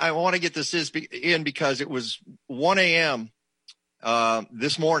 I want to get this in because it was 1 a.m.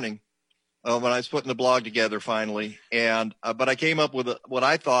 This morning when I was putting the blog together finally. And but I came up with what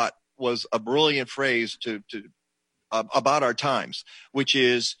I thought was a brilliant phrase to about our times, which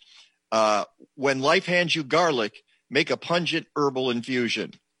is when life hands you garlic, make a pungent herbal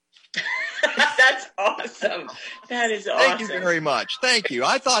infusion. That's awesome. That is awesome. Thank you very much. Thank you.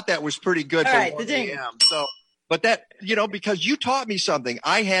 I thought that was pretty good for 1 a.m. So, but that, because you taught me something.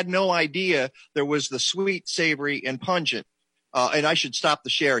 I had no idea there was the sweet, savory, and pungent. And I should stop the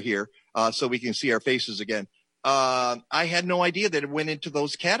share here so we can see our faces again. I had no idea that it went into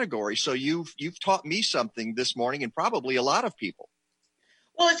those categories. So you've taught me something this morning, and probably a lot of people.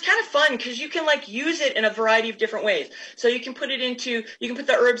 Well, it's kind of fun because you can use it in a variety of different ways. So you can put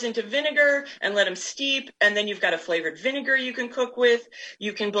the herbs into vinegar and let them steep. And then you've got a flavored vinegar you can cook with.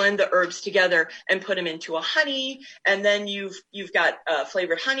 You can blend the herbs together and put them into a honey. And then you've got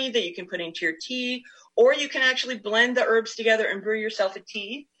flavored honey that you can put into your tea, or you can actually blend the herbs together and brew yourself a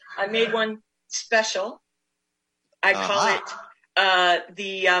tea. I made one special. I call it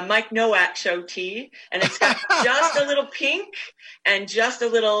the Mike Nowak Show tea, and it's got just a little pink and just a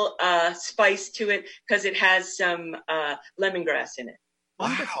little spice to it because it has some lemongrass in it.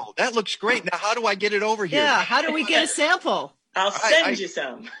 Wow, that looks great. Now, how do I get it over here? Yeah, how do we get a sample? I'll send you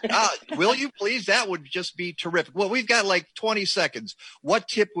some. Will you please? That would just be terrific. Well, we've got 20 seconds. What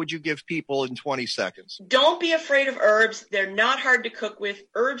tip would you give people in 20 seconds? Don't be afraid of herbs. They're not hard to cook with.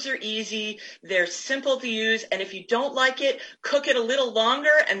 Herbs are easy. They're simple to use. And if you don't like it, cook it a little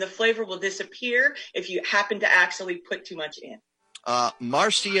longer and the flavor will disappear if you happen to actually put too much in.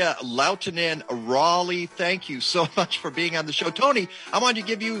 Marcia Lautinen Raleigh, thank you so much for being on the show. Tony, I wanted to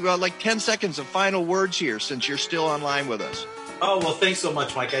give you 10 seconds of final words here since you're still online with us. Oh, well, thanks so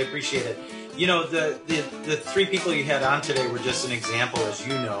much, Mike. I appreciate it. The three people you had on today were just an example, as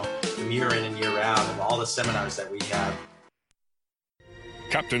you know, from year in and year out of all the seminars that we have.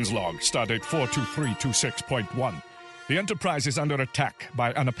 Captain's log, stardate 42326.1. The Enterprise is under attack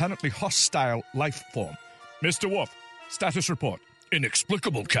by an apparently hostile life form. Mr. Worf, status report.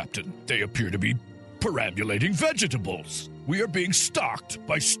 Inexplicable, Captain. They appear to be perambulating vegetables. We are being stalked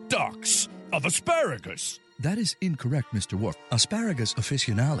by stalks of asparagus. That is incorrect, Mr. Worf. Asparagus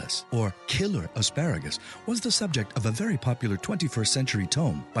officinalis, or killer asparagus, was the subject of a very popular 21st century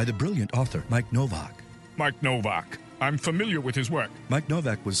tome by the brilliant author Mike Nowak. Mike Nowak. I'm familiar with his work. Mike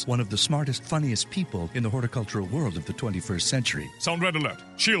Nowak was one of the smartest, funniest people in the horticultural world of the 21st century. Sound red alert.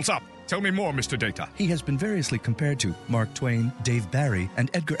 Shields up. Tell me more, Mr. Data. He has been variously compared to Mark Twain, Dave Barry, and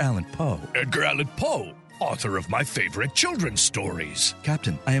Edgar Allan Poe. Edgar Allan Poe, author of my favorite children's stories.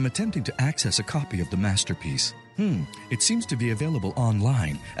 Captain, I am attempting to access a copy of the masterpiece. It seems to be available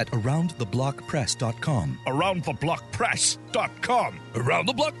online at aroundtheblockpress.com. Aroundtheblockpress.com.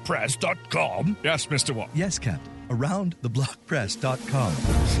 Aroundtheblockpress.com? Yes, Mr. Watt. Yes, Captain. Aroundtheblockpress.com.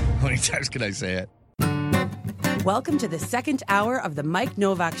 How many times can I say it? Welcome to the second hour of the Mike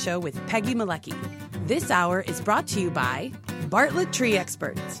Nowak Show with Peggy Malecki. This hour is brought to you by Bartlett Tree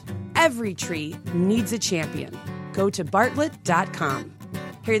Experts. Every tree needs a champion. Go to bartlett.com.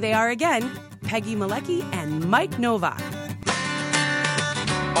 Here they are again, Peggy Malecki and Mike Nowak.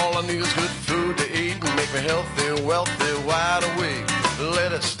 All I need is good food to eat and make me healthy, wealthy, wide awake.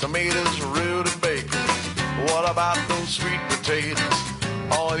 Lettuce, tomatoes, rutabaga. What about those sweet potatoes?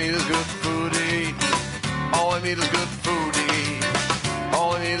 All I need is good food to eat. All I need is good food to eat.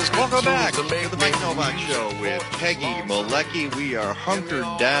 All I need is good Welcome back to make to the Mike Nowak Show with Peggy Malecki. We are hunkered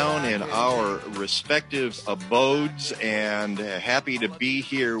down in our respective abodes and happy to be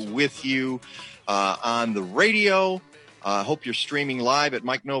here with you on the radio. Hope you're streaming live at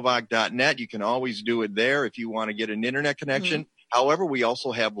MikeNowak.net. You can always do it there if you want to get an internet connection. However, we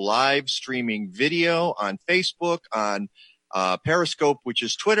also have live streaming video on Facebook, on Periscope, which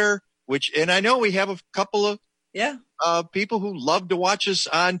is Twitter, and I know we have a couple of people who love to watch us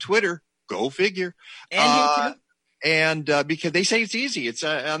on Twitter. Go figure. And YouTube. Because they say it's easy. It's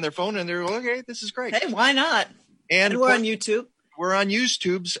on their phone and they're okay, this is great. Hey, why not? And we're on YouTube. We're on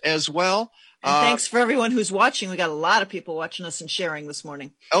YouTubes as well. And thanks for everyone who's watching. We got a lot of people watching us and sharing this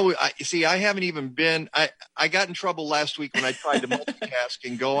morning. Oh, I haven't even been. I got in trouble last week when I tried to multitask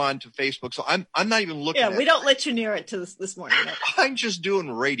and go on to Facebook. So I'm not even looking. Yeah, we don't let you near it to this morning. No. I'm just doing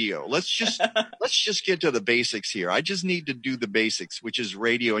radio. Let's just get to the basics here. I just need to do the basics, which is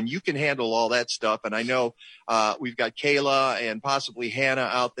radio, and you can handle all that stuff. And I know we've got Kayla and possibly Hannah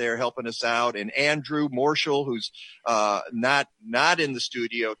out there helping us out, and Andrew Marshall, who's not in the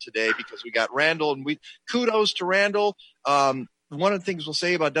studio today because we got Randall, and kudos to Randall. One of the things we'll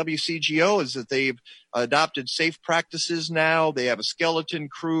say about WCGO is that they've adopted safe practices now. They have a skeleton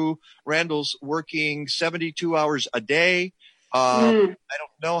crew. Randall's working 72 hours a day. I don't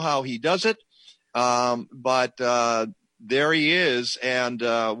know how he does it, but there he is. And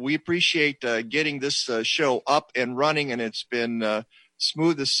we appreciate getting this show up and running, and it's been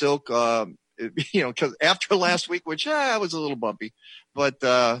smooth as silk, because after last week, which was a little bumpy, but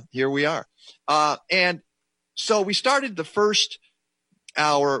here we are. And so we started the first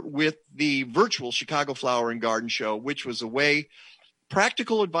hour with the virtual Chicago Flower and Garden Show, which was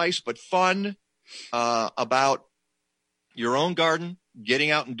practical advice, but fun about your own garden,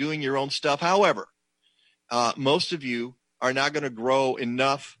 getting out and doing your own stuff. However, most of you are not going to grow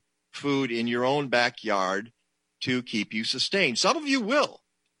enough food in your own backyard to keep you sustained. Some of you will.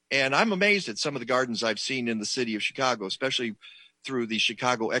 And I'm amazed at some of the gardens I've seen in the city of Chicago, especially through the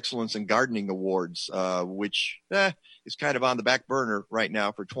Chicago Excellence in Gardening Awards, which is kind of on the back burner right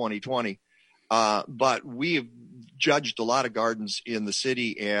now for 2020. But we have judged a lot of gardens in the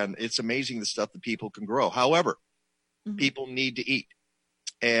city, and it's amazing the stuff that people can grow. However, people need to eat.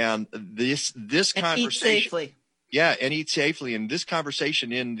 And this conversation, eat safely. Yeah, and eat safely. And this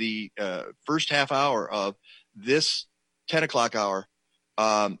conversation in the first half hour of this 10 o'clock hour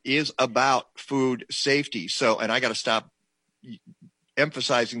is about food safety. So, and I got to stop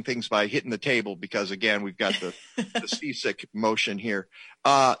emphasizing things by hitting the table because, again, we've got the seasick motion here.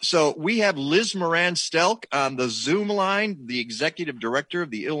 So we have Liz Moran Stelk on the Zoom line, the executive director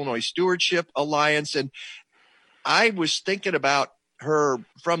of the Illinois Stewardship Alliance. And I was thinking about her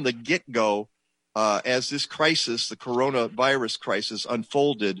from the get-go as this crisis, the coronavirus crisis,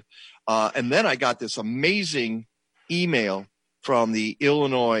 unfolded. And then I got this amazing email from the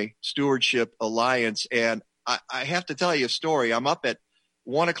Illinois Stewardship Alliance. And I have to tell you a story. I'm up at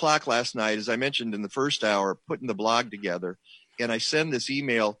 1 o'clock last night, as I mentioned in the first hour, putting the blog together. And I send this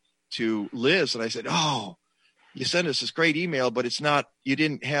email to Liz, and I said, "Oh, you sent us this great email, but it's not. You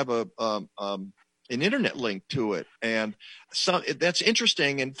didn't have an internet link to it." And so that's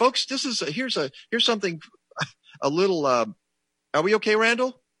interesting. And folks, here's something a little. Are we okay,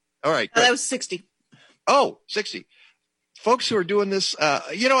 Randall? All right. That was 60. Oh, 60. Folks who are doing this,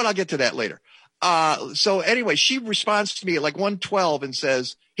 you know what? I'll get to that later. So anyway, she responds to me at like 1:12 and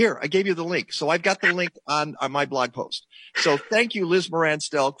says, "Here, I gave you the link." So I've got the link on my blog post. So thank you, Liz Moran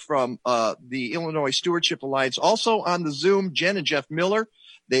Stelk from the Illinois Stewardship Alliance. Also on the Zoom, Jen and Jeff Miller.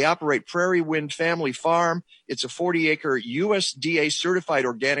 They operate Prairie Wind Family Farm. It's a 40-acre USDA certified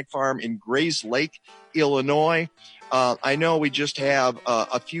organic farm in Grays Lake, Illinois. I know we just have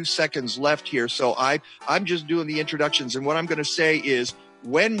a few seconds left here, so I'm just doing the introductions. And what I'm going to say is,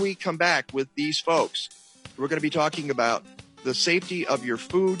 when we come back with these folks, we're going to be talking about the safety of your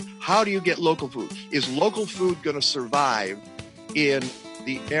food. How do you get local food? Is local food going to survive in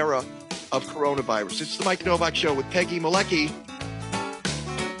the era of coronavirus? It's the Mike Nowak Show with Peggy Malecki,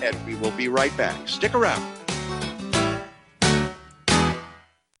 and we will be right back. Stick around.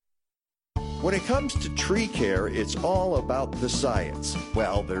 When it comes to tree care, it's all about the science.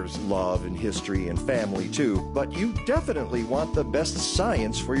 Well, there's love and history and family too, but you definitely want the best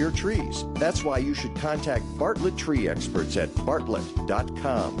science for your trees. That's why you should contact Bartlett Tree Experts at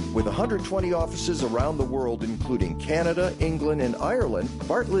bartlett.com. With 120 offices around the world, including Canada, England, and Ireland,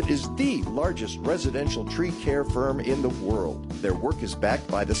 Bartlett is the largest residential tree care firm in the world. Their work is backed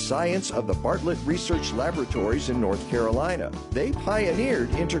by the science of the Bartlett Research Laboratories in North Carolina. They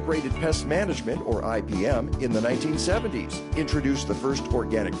pioneered integrated pest management, or IPM, in the 1970s, introduced the first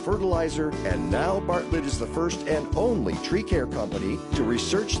organic fertilizer, and now Bartlett is the first and only tree care company to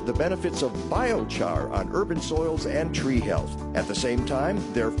research the benefits of biochar on urban soils and tree health. At the same time,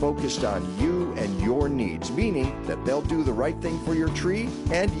 they're focused on you and your needs, meaning that they'll do the right thing for your tree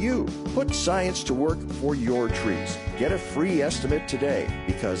and you. Put science to work for your trees. Get a free estimate today,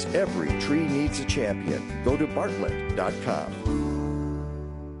 because every tree needs a champion. Go to bartlett.com.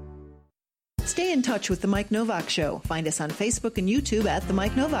 Stay in touch with The Mike Nowak Show. Find us on Facebook and YouTube at The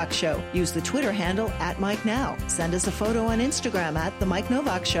Mike Nowak Show. Use the Twitter handle at Mike Now. Send us a photo on Instagram at The Mike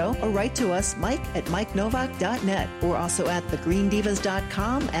Nowak Show or write to us, mike@mikenovak.net. We're also at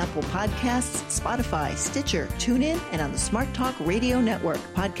thegreendivas.com, Apple Podcasts, Spotify, Stitcher, TuneIn, and on the Smart Talk Radio Network.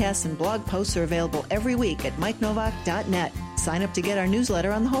 Podcasts and blog posts are available every week at mikenovak.net. Sign up to get our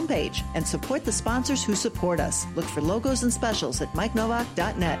newsletter on the homepage and support the sponsors who support us. Look for logos and specials at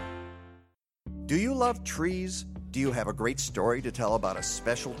mikenovak.net. Do you love trees? Do you have a great story to tell about a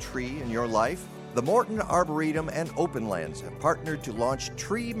special tree in your life? The Morton Arboretum and Open Lands have partnered to launch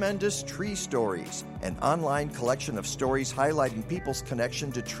Tremendous Tree Stories, an online collection of stories highlighting people's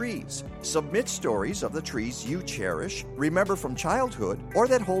connection to trees. Submit stories of the trees you cherish, remember from childhood, or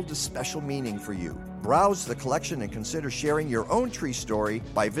that hold a special meaning for you. Browse the collection and consider sharing your own tree story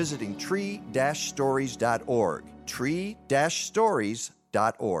by visiting tree-stories.org.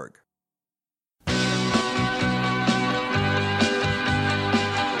 tree-stories.org.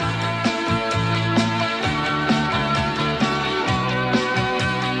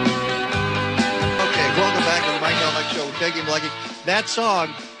 Peggy Notebaert. That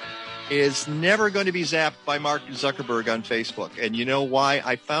song is never going to be zapped by Mark Zuckerberg on Facebook. And you know why?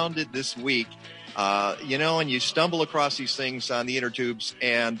 I found it this week. And you stumble across these things on the intertubes,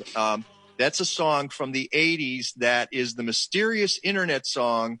 and that's a song from the 80s that is the mysterious internet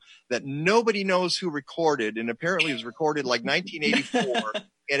song that nobody knows who recorded, and apparently it was recorded like 1984,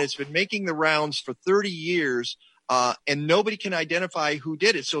 and it's been making the rounds for 30 years, and nobody can identify who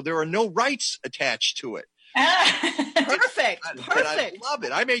did it, so there are no rights attached to it. Perfect. I love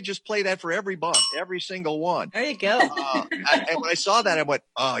it. I may just play that for every bump, every single one. There you go. And when I saw that, I went,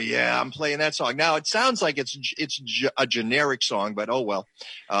 "Oh yeah, I'm playing that song." Now it sounds like it's a generic song, but oh well.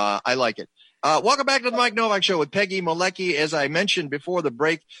 I like it. Welcome back to the Mike Nowak Show with Peggy Notebaert. As I mentioned before the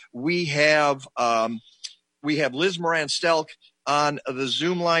break, we have Liz Moran Stelk on the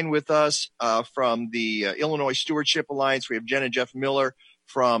Zoom line with us from the Illinois Stewardship Alliance. We have Jen and Jeff Miller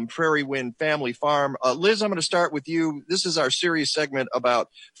from Prairie Wind Family Farm. Liz, I'm going to start with you. This is our series segment about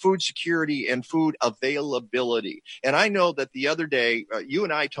food security and food availability. And I know that the other day, you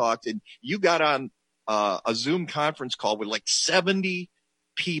and I talked, and you got on a Zoom conference call with like 70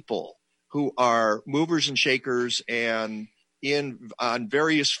 people who are movers and shakers and on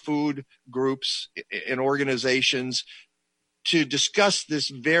various food groups and organizations to discuss this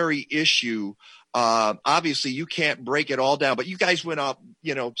very issue. Obviously you can't break it all down, but you guys went up,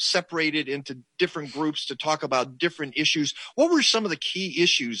 separated into different groups to talk about different issues. What were some of the key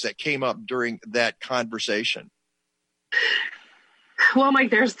issues that came up during that conversation? Well, Mike,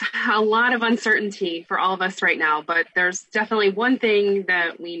 there's a lot of uncertainty for all of us right now, but there's definitely one thing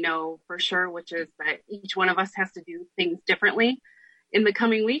that we know for sure, which is that each one of us has to do things differently in the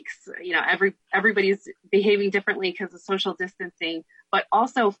coming weeks. Everybody's behaving differently because of social distancing, but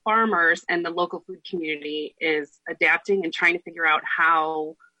also farmers and the local food community is adapting and trying to figure out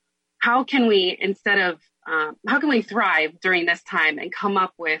how can we how can we thrive during this time and come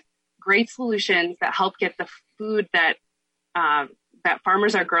up with great solutions that help get the food that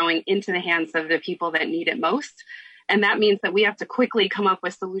farmers are growing into the hands of the people that need it most. And that means that we have to quickly come up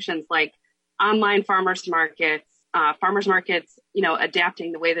with solutions like online farmers markets,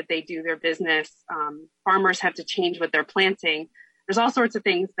 adapting the way that they do their business. Farmers have to change what they're planting. There's all sorts of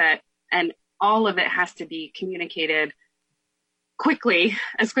things and all of it has to be communicated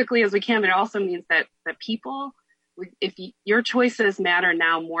as quickly as we can. But it also means that the people, your choices matter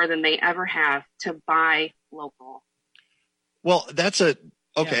now more than they ever have to buy local. Well, let's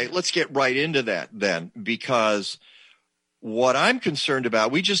get right into that then, because what I'm concerned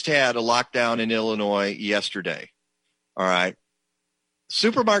about, we just had a lockdown in Illinois yesterday. All right.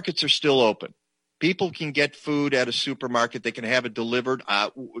 Supermarkets are still open. People can get food at a supermarket. They can have it delivered.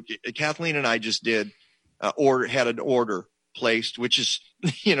 Kathleen and I just had an order placed, which is,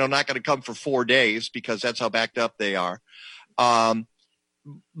 not going to come for 4 days because that's how backed up they are.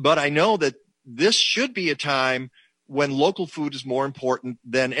 But I know that this should be a time when local food is more important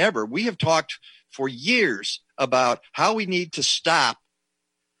than ever. We have talked for years about how we need to stop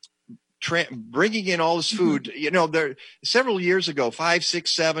bringing in all this food. There several years ago, 5, 6,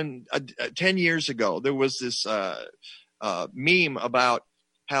 7, 10 years ago, there was this meme about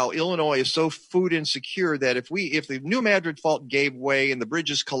how Illinois is so food insecure that if the New Madrid Fault gave way and the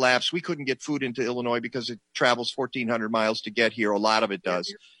bridges collapsed, we couldn't get food into Illinois because it travels 1,400 miles to get here. A lot of it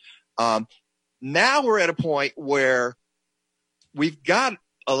does. Now we're at a point where we've got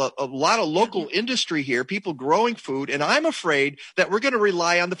a lot of local industry here, people growing food, and I'm afraid that we're going to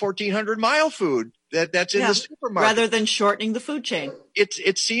rely on the 1,400-mile food that's in the supermarket. Rather than shortening the food chain.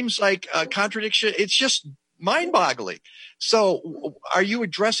 It seems like a contradiction. It's just mind-boggling. So are you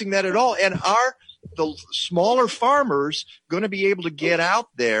addressing that at all? And are the smaller farmers going to be able to get out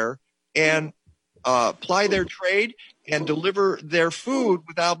there and ply their trade and deliver their food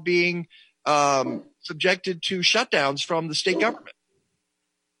without being subjected to shutdowns from the state government?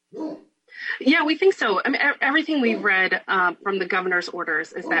 Yeah, we think so. I mean, everything we've read from the governor's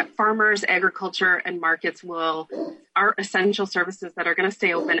orders is that farmers, agriculture, and markets are essential services that are going to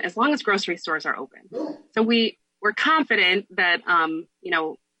stay open as long as grocery stores are open. So we're confident that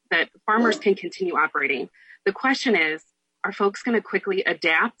that farmers can continue operating. The question is, are folks going to quickly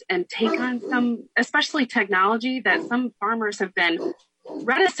adapt and take on some, especially technology that some farmers have been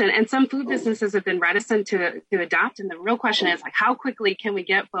reticent and some food businesses have been reticent to adopt? And the real question is, like, how quickly can we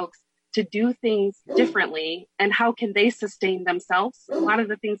get folks to do things differently, and how can they sustain themselves? A lot of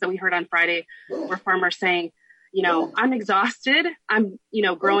the things that we heard on Friday were farmers saying, I'm exhausted. I'm,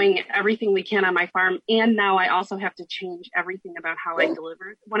 growing everything we can on my farm. And now I also have to change everything about how I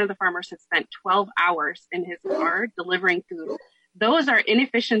deliver. One of the farmers had spent 12 hours in his car delivering food. Those are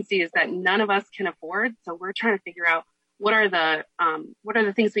inefficiencies that none of us can afford. So we're trying to figure out what are the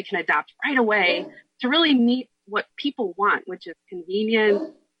things we can adopt right away to really meet what people want, which is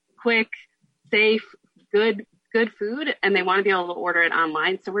convenient, quick, safe, good food, and they want to be able to order it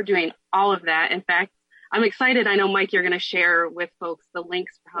online. So we're doing all of that. In fact, I'm excited. I know, Mike, you're going to share with folks the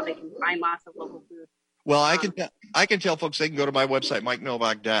links for how they can find lots of local food. Well, I can tell folks they can go to my website,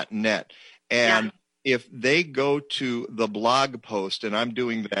 MikeNowak.net, and if they go to the blog post, and I'm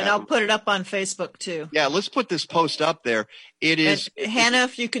doing that. And I'll put it up on Facebook too. Yeah, let's put this post up there. It is. And Hannah,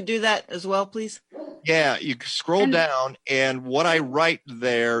 if you could do that as well, please. Yeah, you scroll down, and what I write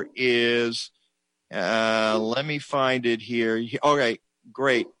there is, let me find it here. All right,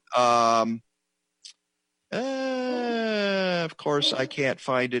 great. Of course, I can't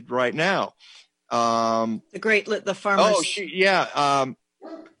find it right now. The farmers. Oh,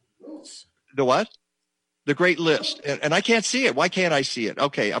 the what? The great list, and I can't see it. Why can't I see it?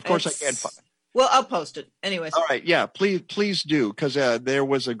 Okay, of course I can't find it. Well, I'll post it anyways. All right, yeah, please do, because there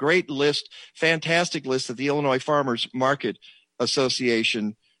was a great list, fantastic list that the Illinois Farmers Market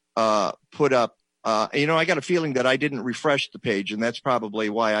Association put up. I got a feeling that I didn't refresh the page, and that's probably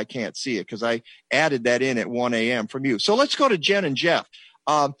why I can't see it, because I added that in at 1 a.m. from you. So let's go to Jen and Jeff.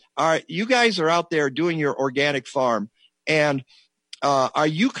 All right, you guys are out there doing your organic farm, and are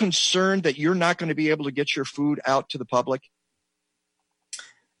you concerned that you're not going to be able to get your food out to the public?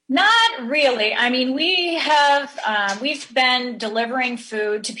 Not really. I mean, we've been delivering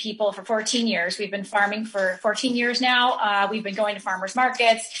food to people for 14 years. We've been farming for 14 years now. We've been going to farmers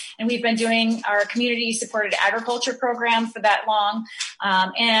markets, and we've been doing our community-supported agriculture program for that long.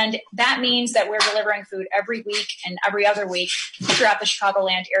 And that means that we're delivering food every week and every other week throughout the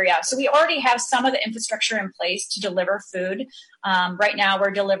Chicagoland area. So we already have some of the infrastructure in place to deliver food. Right now,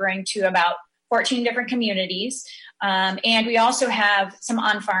 we're delivering to about 14 different communities. And we also have some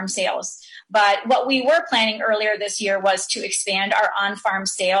on-farm sales. But what we were planning earlier this year was to expand our on-farm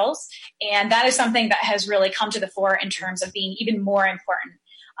sales. And that is something that has really come to the fore in terms of being even more important.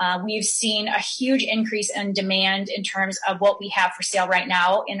 We've seen a huge increase in demand in terms of what we have for sale right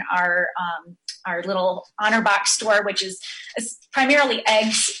now in our little honor box store, which is primarily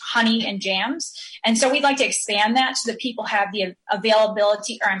eggs, honey, and jams. And so we'd like to expand that so that people have the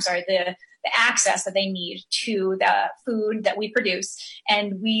the access that they need to the food that we produce.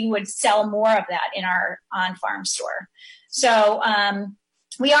 And we would sell more of that in our on-farm store. So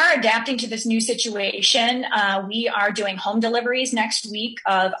we are adapting to this new situation. We are doing home deliveries next week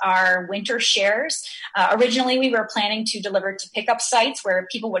of our winter shares. Originally, we were planning to deliver to pickup sites where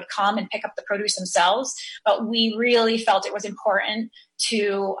people would come and pick up the produce themselves, but we really felt it was important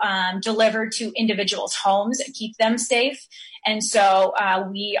to deliver to individuals' homes and keep them safe. And so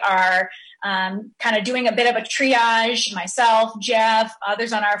we are kind of doing a bit of a triage. Myself, Jeff,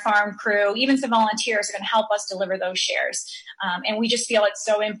 others on our farm crew, even some volunteers are going to help us deliver those shares. And we just feel it's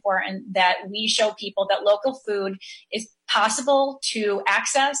so important that we show people that local food is possible to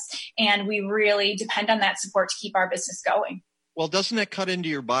access, and we really depend on that support to keep our business going. Well, doesn't that cut into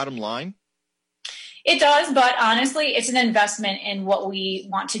your bottom line? It does, but honestly, it's an investment in what we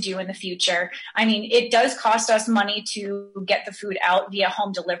want to do in the future. I mean, it does cost us money to get the food out via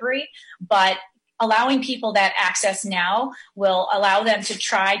home delivery, but allowing people that access now will allow them to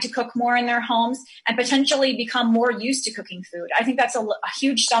try to cook more in their homes and potentially become more used to cooking food. I think that's a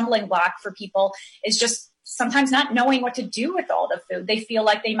huge stumbling block for people, is just sometimes not knowing what to do with all the food. They feel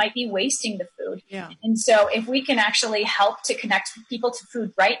like they might be wasting the food. Yeah. And so if we can actually help to connect people to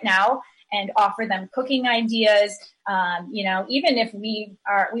food right now and offer them cooking ideas, even if we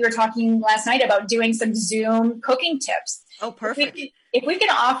were talking last night about doing some Zoom cooking tips. Oh, perfect. If we can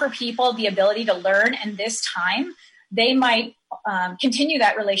offer people the ability to learn in this time, they might continue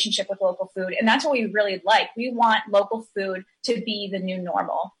that relationship with local food. And that's what we really like. We want local food to be the new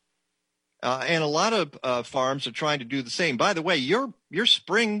normal. And a lot of farms are trying to do the same. By the way, your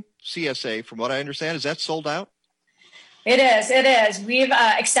spring CSA, from what I understand, is that sold out? It is. We've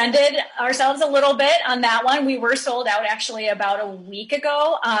extended ourselves a little bit on that one. We were sold out actually about a week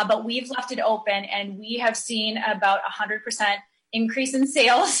ago, but we've left it open, and we have seen about 100% increase in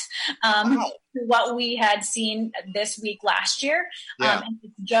sales to what we had seen this week last year. Yeah. And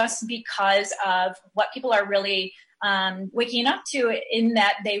it's just because of what people are really waking up to, in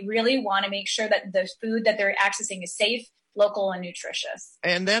that they really want to make sure that the food that they're accessing is safe, local, and nutritious.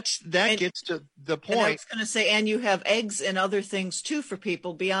 And that gets to the point. And I was going to say, and you have eggs and other things too for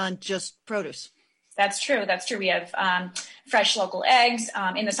people beyond just produce. That's true. We have fresh local eggs.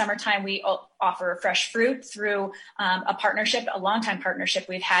 In the summertime, we offer fresh fruit through a longtime partnership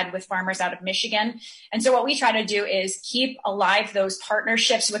we've had with farmers out of Michigan. And so what we try to do is keep alive those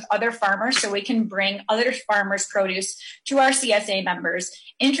partnerships with other farmers so we can bring other farmers' produce to our CSA members,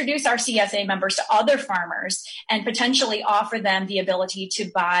 introduce our CSA members to other farmers, and potentially offer them the ability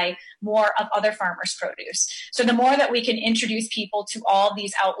to buy more of other farmers' produce. So the more that we can introduce people to all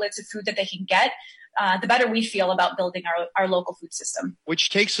these outlets of food that they can get, the better we feel about building our local food system. Which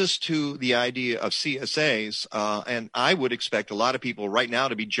takes us to the idea of CSAs. And I would expect a lot of people right now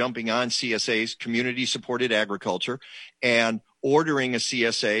to be jumping on CSAs, community-supported agriculture, and ordering a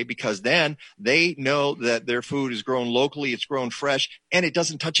CSA, because then they know that their food is grown locally, it's grown fresh, and it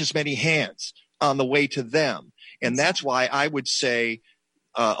doesn't touch as many hands on the way to them. And that's why I would say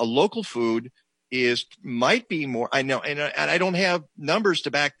a local food might be more. I know, and I don't have numbers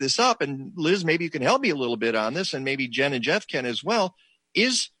to back this up. And Liz, maybe you can help me a little bit on this, and maybe Jen and Jeff can as well.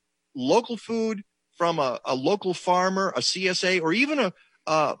 Is local food from a local farmer, a CSA, or even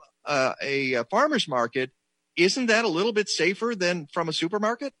a farmer's market, isn't that a little bit safer than from a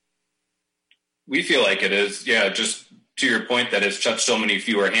supermarket? We feel like it is. Yeah, just to your point that it's touched so many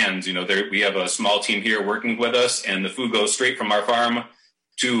fewer hands. We have a small team here working with us, and the food goes straight from our farm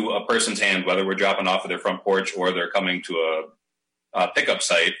to a person's hand, whether we're dropping off at their front porch or they're coming to a pickup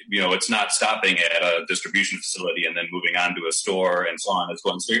site. It's not stopping at a distribution facility and then moving on to a store and so on. It's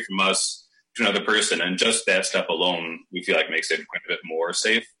going straight from us to another person. And just that step alone, we feel like makes it quite a bit more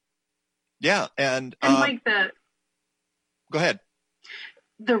safe. Yeah. And like go ahead.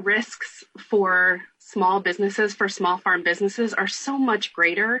 The risks for small businesses, for small farm businesses, are so much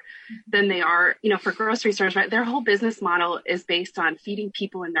greater than they are, for grocery stores, right? Their whole business model is based on feeding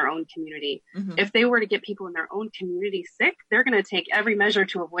people in their own community. Mm-hmm. If they were to get people in their own community sick, they're going to take every measure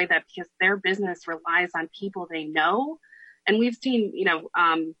to avoid that, because their business relies on people they know. And we've seen,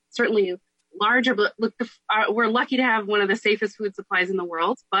 certainly larger, but look, we're lucky to have one of the safest food supplies in the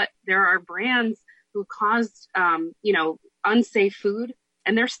world, but there are brands who caused, unsafe food,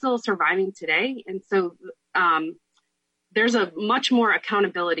 and they're still surviving today. And so there's a much more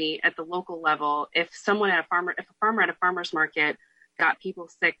accountability at the local level if a farmer at a farmer's market got people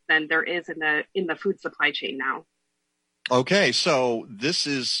sick than there is in the food supply chain now. Okay, so this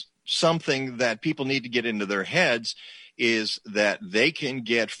is something that people need to get into their heads, is that they can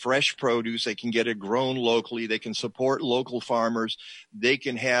get fresh produce, they can get it grown locally, they can support local farmers, they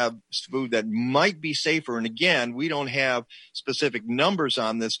can have food that might be safer. And again, we don't have specific numbers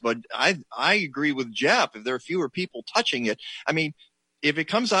on this, but I agree with Jeff. If there are fewer people touching it, I mean, if it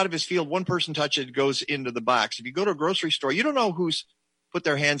comes out of his field, one person touches it, goes into the box. If you go to a grocery store, you don't know who's put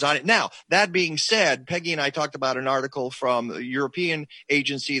their hands on it. Now, that being said, Peggy and I talked about an article from a European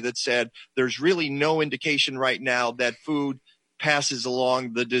agency that said there's really no indication right now that food passes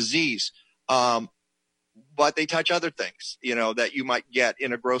along the disease. But they touch other things, that you might get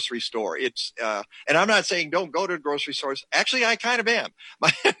in a grocery store. It's, and I'm not saying don't go to grocery stores. Actually, I kind of am.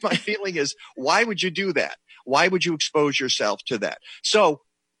 My feeling is, why would you do that? Why would you expose yourself to that? So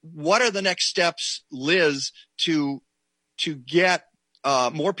what are the next steps, Liz, to get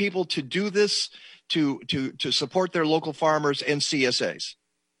more people to do this, to support their local farmers and CSAs?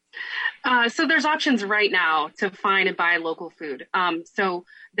 So there's options right now to find and buy local food. So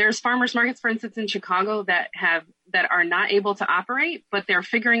there's farmers markets, for instance, in Chicago that are not able to operate, but they're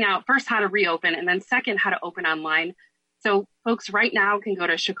figuring out first how to reopen, and then second, how to open online. So folks right now can go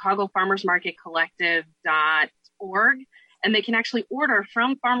to chicagofarmersmarketcollective.org and they can actually order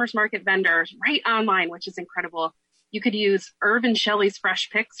from farmers market vendors right online, which is incredible. You could use Irv and Shelley's Fresh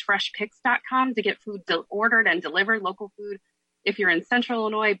Picks, freshpicks.com, to get food ordered and delivered, local food. If you're in Central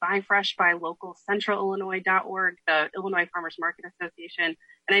Illinois, buy fresh, buy local, centralillinois.org, the Illinois Farmers Market Association.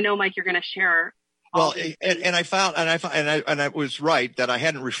 And I know, Mike, you're going to share. Well, and I was right that I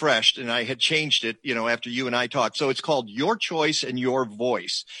hadn't refreshed, and I had changed it, after you and I talked. So it's called Your Choice and Your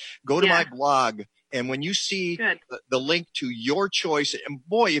Voice. Go to my blog, and when you see the link to Your Choice, and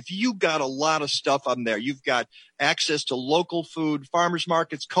boy, if you got a lot of stuff on there, you've got access to local food, farmers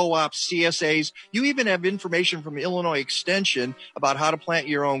markets, co-ops, CSAs. You even have information from Illinois Extension about how to plant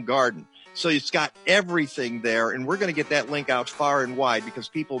your own garden. So it's got everything there, and we're going to get that link out far and wide because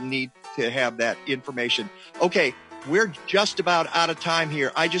people need to have that information. Okay, we're just about out of time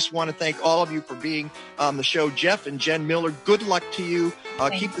here. I just want to thank all of you for being on the show. Jeff and Jen Miller, good luck to you.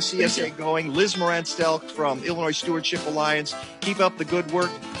 Keep the CSA going. Liz Moran Stelk from Illinois Stewardship Alliance, keep up the good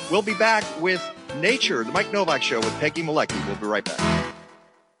work. We'll be back with Nature, the Mike Nowak Show with Peggy Notebaert. We'll be right back.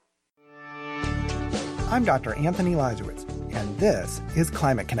 I'm Dr. Anthony Lazarus, and this is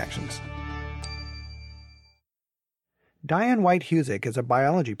Climate Connections. Diane White-Husick is a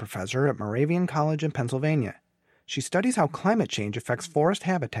biology professor at Moravian College in Pennsylvania. She studies how climate change affects forest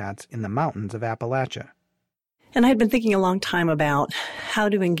habitats in the mountains of Appalachia. And I had been thinking a long time about how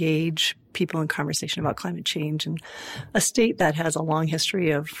to engage people in conversation about climate change in a state that has a long history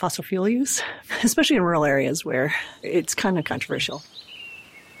of fossil fuel use, especially in rural areas where it's kind of controversial.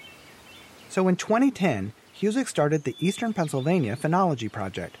 So in 2010, Husick started the Eastern Pennsylvania Phenology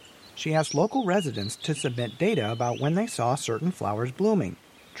Project. She asked local residents to submit data about when they saw certain flowers blooming,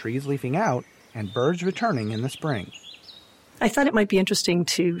 trees leafing out, and birds returning in the spring. I thought it might be interesting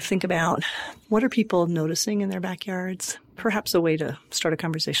to think about what are people noticing in their backyards, perhaps a way to start a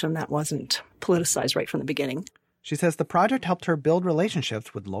conversation that wasn't politicized right from the beginning. She says the project helped her build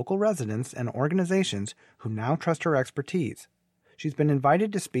relationships with local residents and organizations who now trust her expertise. She's been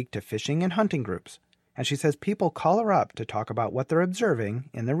invited to speak to fishing and hunting groups, and she says people call her up to talk about what they're observing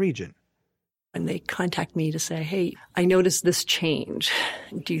in the region. And they contact me to say, hey, I noticed this change.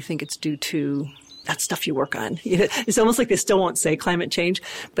 Do you think it's due to that stuff you work on? It's almost like they still won't say climate change,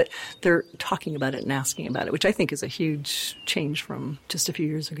 but they're talking about it and asking about it, which I think is a huge change from just a few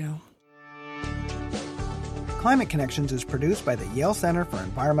years ago. Climate Connections is produced by the Yale Center for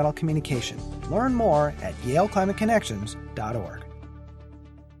Environmental Communication. Learn more at yaleclimateconnections.org.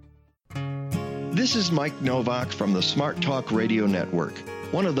 This is Mike Nowak from the Smart Talk Radio Network.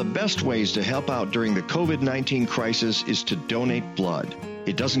 One of the best ways to help out during the COVID-19 crisis is to donate blood.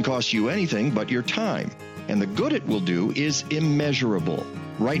 It doesn't cost you anything but your time, and the good it will do is immeasurable.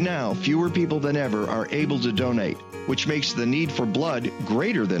 Right now, fewer people than ever are able to donate, which makes the need for blood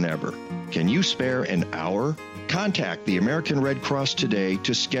greater than ever. Can you spare an hour? Contact the American Red Cross today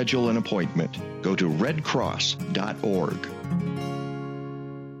to schedule an appointment. Go to redcross.org.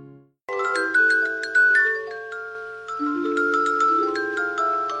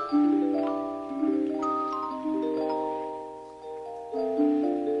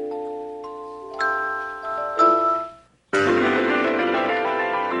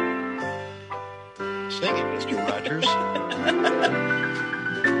 Sing it, Mr. Rogers. He's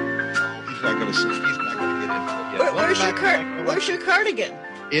not going to sing. He's not going to get into it yet. Where's your cardigan?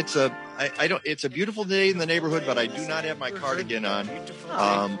 It's a beautiful day in the neighborhood, but I do not have my cardigan on.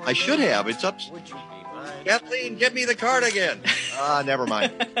 I should have. It's up. Kathleen, get me the cardigan. Never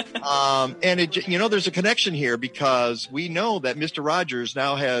mind. And there's a connection here because we know that Mr. Rogers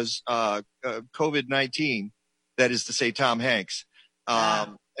now has COVID-19. That is to say, Tom Hanks.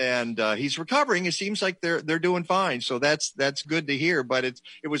 And he's recovering. It seems like they're doing fine. So that's good to hear. But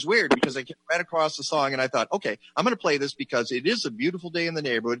it was weird because I ran across the song and I thought, okay, I'm going to play this because it is a beautiful day in the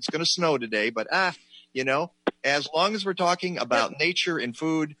neighborhood. It's going to snow today, but as long as we're talking about nature and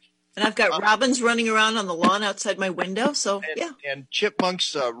food. And I've got robins running around on the lawn outside my window. So and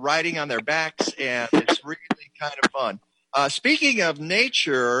chipmunks riding on their backs, and it's really kind of fun. Speaking of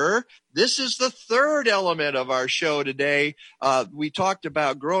nature, this is the third element of our show today. We talked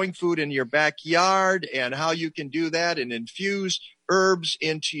about growing food in your backyard and how you can do that and infuse herbs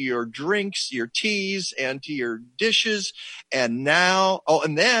into your drinks, your teas, and to your dishes. And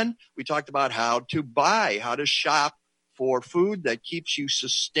then we talked about how to shop for food that keeps you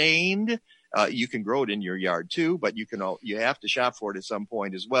sustained. You can grow it in your yard too, but you have to shop for it at some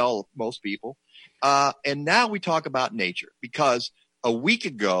point as well, most people. And now we talk about nature because a week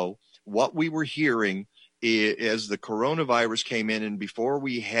ago, what we were hearing as the coronavirus came in and before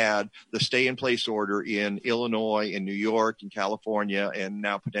we had the stay-in-place order in Illinois and New York and California and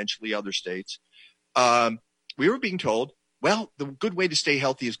now potentially other states, we were being told Well, the good way to stay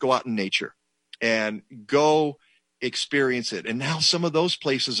healthy is go out in nature and go experience it. And now some of those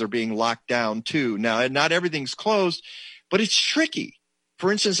places are being locked down too. Now, not everything's closed, but it's tricky.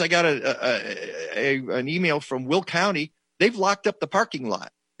 For instance, I got an email from Will County. They've locked up the parking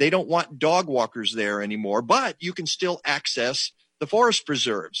lot. They don't want dog walkers there anymore, but you can still access the forest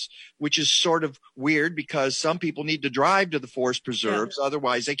preserves, which is sort of weird because some people need to drive to the forest preserves. Yeah.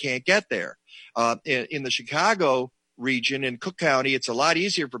 Otherwise they can't get there. In the Chicago region, in Cook County, it's a lot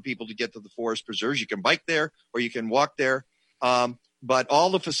easier for people to get to the forest preserves. You can bike there or you can walk there. But all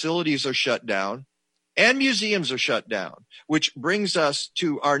the facilities are shut down and museums are shut down, which brings us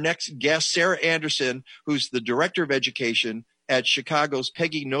to our next guest, Sarah Anderson, who's the Director of Education at Chicago's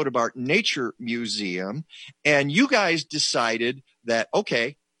Peggy Notebaert Nature Museum. And you guys decided that,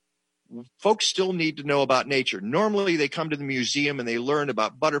 okay, folks still need to know about nature. Normally they come to the museum and they learn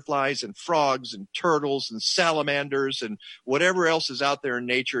about butterflies and frogs and turtles and salamanders and whatever else is out there in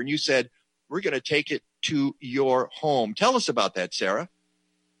nature. And you said, we're going to take it to your home. Tell us about that, Sarah.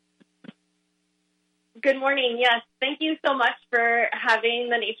 Good morning. Yes, thank you so much for having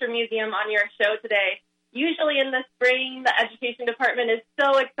the Nature Museum on your show today. Usually in the spring, the education department is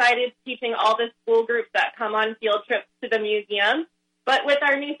so excited teaching all the school groups that come on field trips to the museum. But with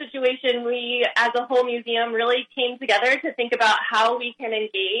our new situation, we as a whole museum really came together to think about how we can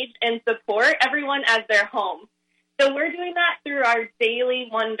engage and support everyone as their home. So we're doing that through our Daily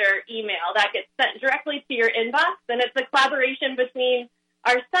Wonder email that gets sent directly to your inbox. And it's a collaboration between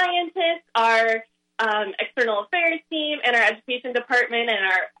our scientists, our external affairs team, and our education department, and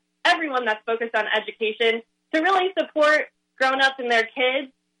everyone that's focused on education to really support grown-ups and their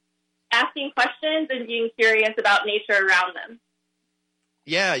kids asking questions and being curious about nature around them.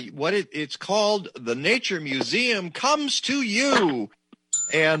 Yeah, it's called The Nature Museum Comes to You.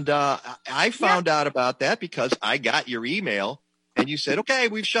 And I found out about that because I got your email and you said, okay,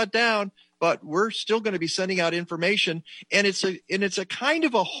 we've shut down, but we're still going to be sending out information. And it's a kind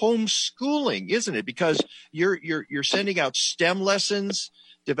of a homeschooling, isn't it? Because you're sending out STEM lessons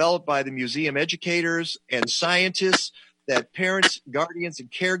developed by the museum educators and scientists that parents, guardians, and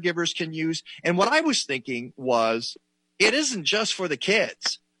caregivers can use. And what I was thinking was, it isn't just for the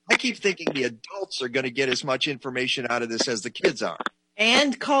kids. I keep thinking the adults are going to get as much information out of this as the kids are.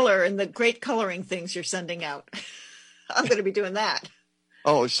 And color and the great coloring things you're sending out. I'm going to be doing that.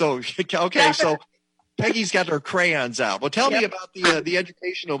 Oh, so, okay. So Peggy's got her crayons out. Well, tell me about the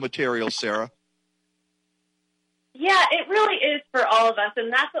educational materials, Sarah. Yeah, it really is for all of us.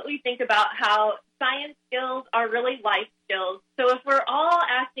 And that's what we think about, how science skills are really life skills. So if we're all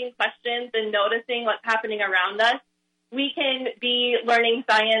asking questions and noticing what's happening around us, we can be learning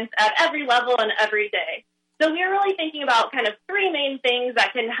science at every level and every day. So we're really thinking about kind of three main things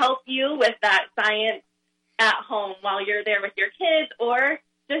that can help you with that science at home while you're there with your kids or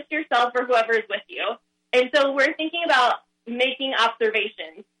just yourself or whoever is with you. And so we're thinking about making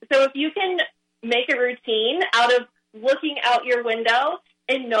observations. So if you can make a routine out of looking out your window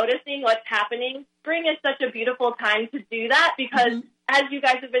and noticing what's happening, spring is such a beautiful time to do that because as you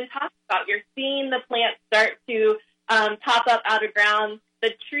guys have been talking about, you're seeing the plants start to pop up out of ground.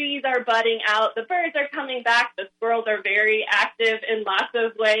 The trees are budding out. The birds are coming back. The squirrels are very active in lots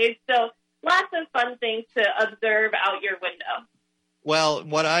of ways. So lots of fun things to observe out your window. Well,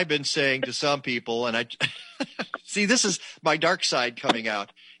 what I've been saying to some people, and I see this is my dark side coming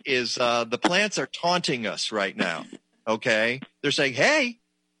out, is the plants are taunting us right now. Okay? They're saying, hey,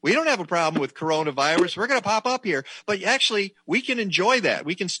 we don't have a problem with coronavirus. We're going to pop up here. But actually, we can enjoy that.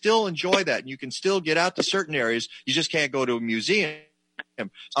 We can still enjoy that. And you can still get out to certain areas. You just can't go to a museum.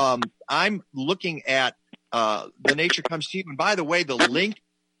 I'm looking at The Nature Comes to You. And by the way, the link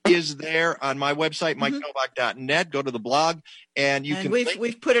is there on my website, MikeNowak.net. Go to the blog. And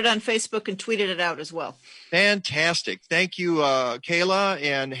we've put it on Facebook and tweeted it out as well. Fantastic. Thank you, Kayla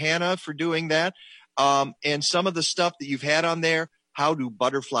and Hannah, for doing that. And some of the stuff that you've had on there, how do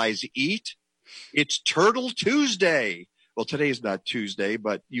butterflies eat? It's Turtle Tuesday. Well, today's not Tuesday,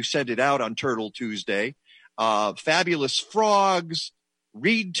 but you sent it out on Turtle Tuesday. Fabulous frogs,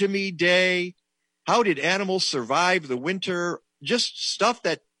 Read to Me Day. How did animals survive the winter? Just stuff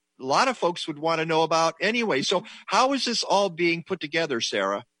that a lot of folks would want to know about anyway. So how is this all being put together,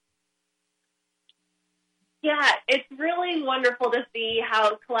 Sarah? Yeah, it's really wonderful to see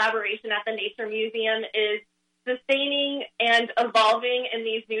how collaboration at the Nature Museum is sustaining and evolving in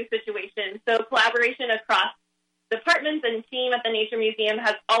these new situations. So collaboration across departments and team at the Nature Museum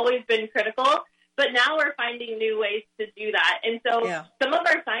has always been critical, but now we're finding new ways to do that. And so some of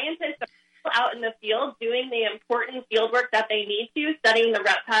our scientists are out in the field doing the important field work that they need to, studying the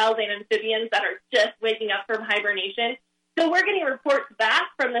reptiles and amphibians that are just waking up from hibernation. So we're getting reports back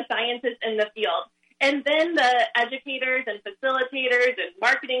from the scientists in the field. And then the educators and facilitators and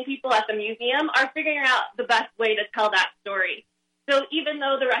marketing people at the museum are figuring out the best way to tell that story. So even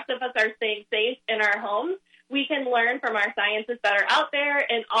though the rest of us are staying safe in our homes, we can learn from our scientists that are out there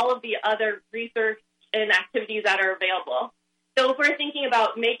and all of the other research and activities that are available. So if we're thinking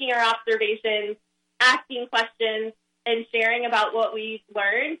about making our observations, asking questions, and sharing about what we've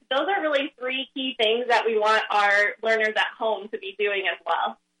learned, those are really three key things that we want our learners at home to be doing as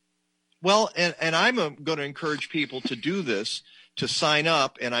well. Well, and I'm going to encourage people to do this, to sign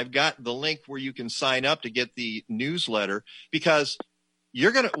up, and I've got the link where you can sign up to get the newsletter, because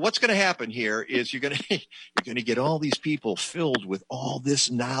what's going to happen here is you're going to get all these people filled with all this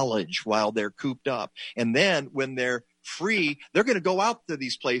knowledge while they're cooped up, and then when they're free, they're going to go out to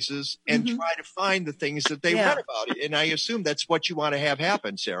these places and try to find the things that they read about it. And I assume that's what you want to have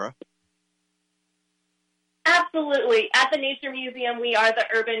happen, Sarah. Absolutely. At the Nature Museum, we are the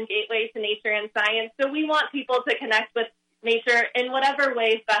urban gateway to nature and science. So we want people to connect with nature in whatever way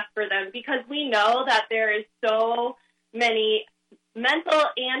is best for them, because we know that there is so many mental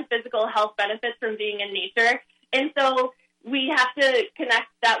and physical health benefits from being in nature. And so we have to connect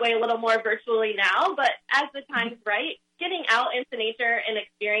that way a little more virtually now. But as the time's right, getting out into nature and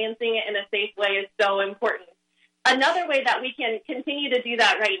experiencing it in a safe way is so important. Another way that we can continue to do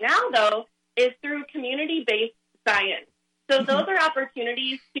that right now, though, is through community-based science. So those are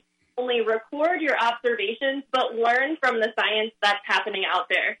opportunities to only record your observations, but learn from the science that's happening out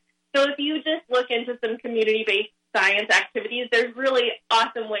there. So if you just look into some community-based science activities, there's really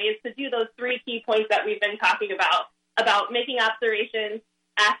awesome ways to do those three key points that we've been talking about making observations,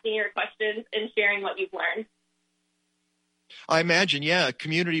 asking your questions, and sharing what you've learned. I imagine,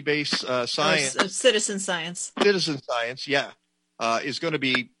 community-based science. Citizen science. Citizen science, is going to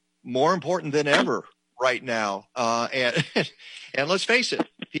be more important than ever right now. And let's face it,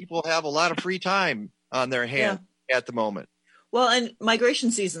 people have a lot of free time on their hands at the moment. Well, and migration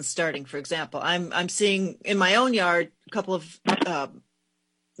season's starting, for example. I'm seeing in my own yard a couple of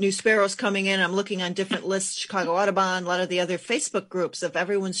new sparrows coming in. I'm looking on different lists, Chicago Audubon, a lot of the other Facebook groups of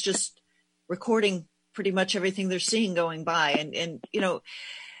everyone's just recording pretty much everything they're seeing going by. And you know,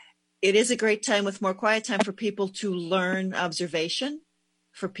 it is a great time with more quiet time for people to learn observation,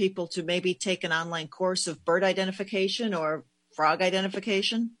 for people to maybe take an online course of bird identification or frog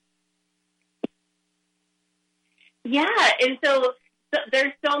identification. Yeah, and so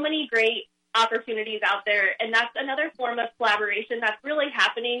there's so many great opportunities out there, and that's another form of collaboration that's really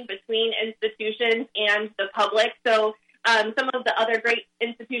happening between institutions and the public. So some of the other great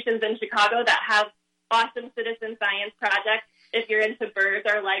institutions in Chicago that have awesome citizen science projects, if you're into birds,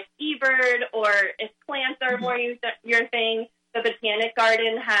 are like eBird, or if plants are more your thing, the Botanic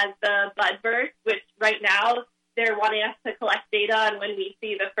Garden has the bud burst, which right now they're wanting us to collect data on when we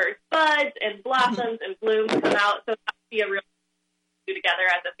see the first buds and blossoms and blooms come out. So that would be a real do together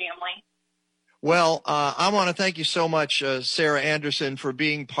as a family. Well, I want to thank you so much, Sarah Anderson, for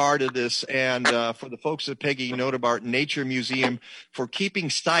being part of this, and for the folks at Peggy Notebaert Nature Museum for keeping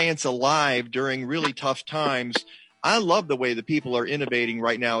science alive during really tough times. I love the way the people are innovating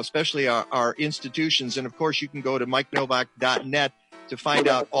right now, especially our institutions. And, of course, you can go to MikeNowak.net to find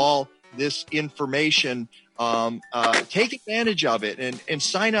out all this information. Take advantage of it and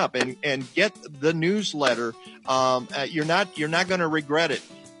sign up and get the newsletter. You're not going to regret it.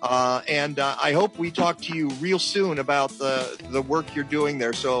 And I hope we talk to you real soon about the work you're doing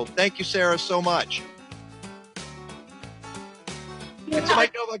there. So thank you, Sarah, so much. It's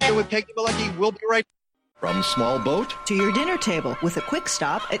Mike Nowak Show with Peggy Notebaert. We'll be right back. From small boat to your dinner table with a quick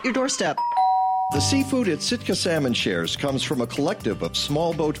stop at your doorstep. The seafood at Sitka Salmon Shares comes from a collective of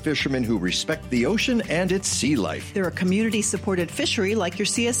small boat fishermen who respect the ocean and its sea life. They're a community-supported fishery like your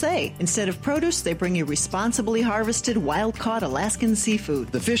CSA. Instead of produce, they bring you responsibly harvested, wild-caught Alaskan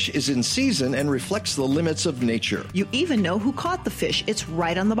seafood. The fish is in season and reflects the limits of nature. You even know who caught the fish. It's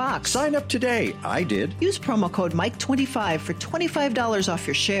right on the box. Sign up today. I did. Use promo code Mike25 for $25 off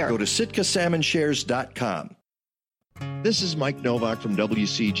your share. Go to SitkaSalmonShares.com. This is Mike Nowak from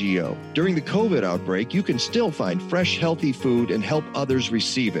WCGO. During the COVID outbreak, you can still find fresh, healthy food and help others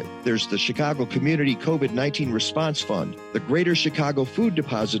receive it. There's the Chicago Community COVID-19 Response Fund, the Greater Chicago Food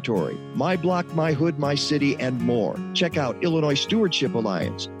Depository, My Block, My Hood, My City, and more. Check out Illinois Stewardship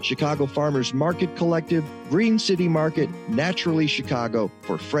Alliance, Chicago Farmers Market Collective, Green City Market, Naturally Chicago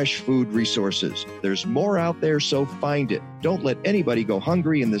for fresh food resources. There's more out there, so find it. Don't let anybody go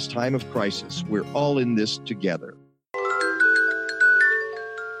hungry in this time of crisis. We're all in this together.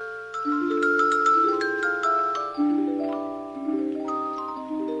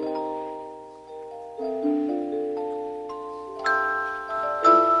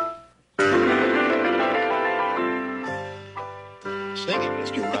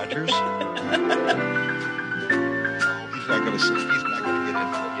 Mr. Rogers. He's not going to get into it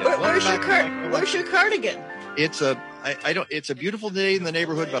yet. Where's your cardigan? It's a beautiful day in the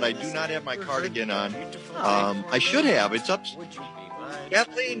neighborhood, but I do not have my cardigan on. I should have. It's up.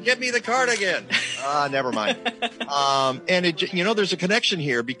 Kathleen, get me the cardigan. Never mind. And there's a connection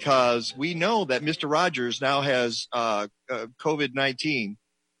here because we know that Mr. Rogers now has COVID-19.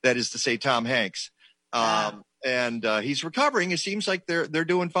 That is to say, Tom Hanks. And he's recovering. It seems like they're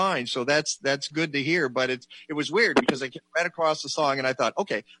doing fine. So that's good to hear. But it was weird because I ran across the song and I thought,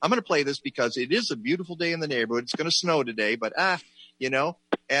 okay, I'm going to play this because it is a beautiful day in the neighborhood. It's going to snow today, but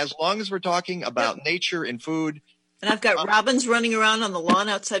as long as we're talking about nature and food. And I've got robins running around on the lawn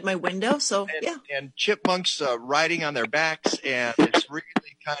outside my window. So and chipmunks riding on their backs, and it's really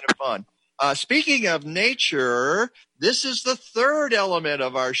kind of fun. Speaking of nature, this is the third element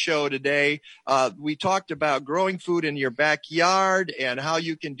of our show today. We talked about growing food in your backyard and how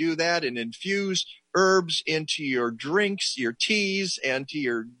you can do that and infuse herbs into your drinks, your teas, and to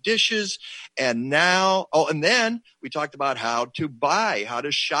your dishes. And then we talked about how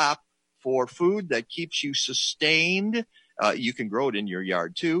to shop for food that keeps you sustained. You can grow it in your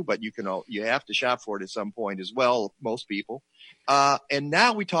yard too, but you have to shop for it at some point as well, most people. And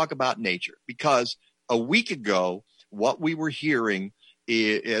now we talk about nature because a week ago, what we were hearing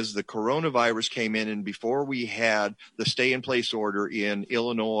as the coronavirus came in and before we had the stay-in-place order in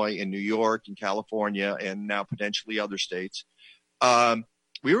Illinois and New York and California and now potentially other states,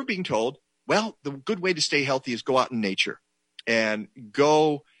 we were being told, well, the good way to stay healthy is go out in nature and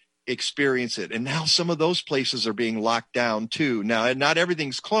go experience it. And now some of those places are being locked down too. Now, not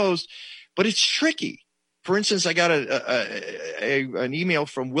everything's closed, but it's tricky. For instance, I got an email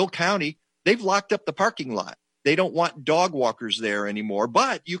from Will County. They've locked up the parking lot. They don't want dog walkers there anymore,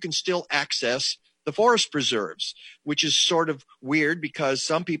 but you can still access the forest preserves, which is sort of weird because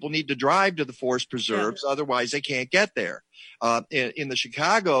some people need to drive to the forest preserves. Yeah. Otherwise they can't get there. In the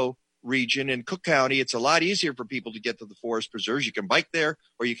Chicago region in Cook County, it's a lot easier for people to get to the forest preserves. You can bike there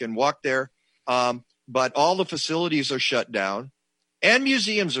or you can walk there. But all the facilities are shut down and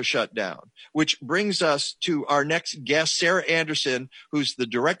museums are shut down, which brings us to our next guest, Sarah Anderson, who's the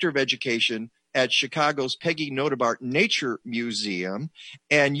Director of Education at Chicago's Peggy Notebaert Nature Museum.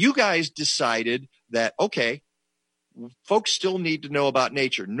 And you guys decided that, okay, folks still need to know about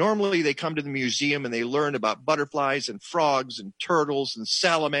nature. Normally they come to the museum and they learn about butterflies and frogs and turtles and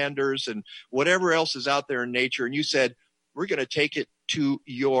salamanders and whatever else is out there in nature. And you said, we're going to take it to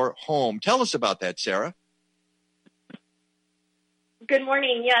your home. Tell us about that, Sarah. Good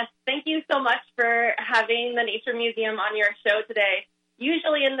morning. Yes, thank you so much for having the Nature Museum on your show today.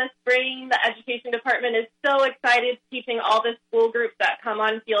 Usually in the spring, the education department is so excited teaching all the school groups that come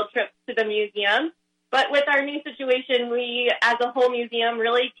on field trips to the museum. But with our new situation, we as a whole museum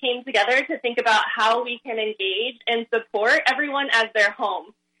really came together to think about how we can engage and support everyone as their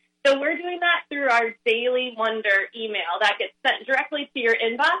home. So we're doing that through our Daily Wonder email that gets sent directly to your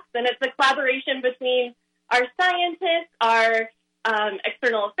inbox. And it's a collaboration between our scientists, our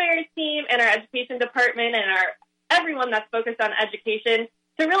external affairs team, and our education department, and everyone that's focused on education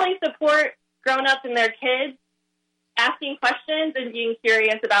to really support grown-ups and their kids asking questions and being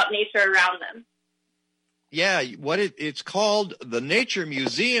curious about nature around them. Yeah, it's called the Nature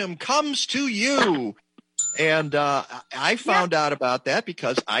Museum Comes to You. And I found out about that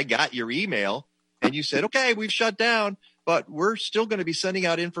because I got your email and you said, okay, we've shut down, but we're still going to be sending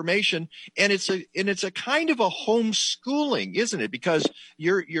out information. And it's a kind of a homeschooling, isn't it? Because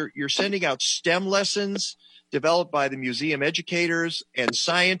you're sending out STEM lessons developed by the museum educators and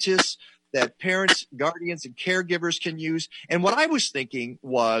scientists that parents, guardians, and caregivers can use. And what I was thinking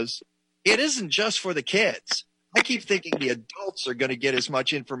was, it isn't just for the kids. I keep thinking the adults are going to get as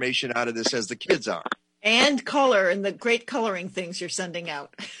much information out of this as the kids are. And color and the great coloring things you're sending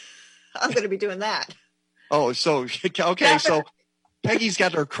out. I'm going to be doing that. Oh, so, okay. So Peggy's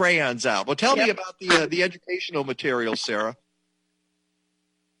got her crayons out. Well, tell me about the educational material, Sarah.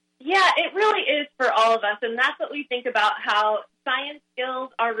 Yeah, it really is for all of us. And that's what we think about, how science skills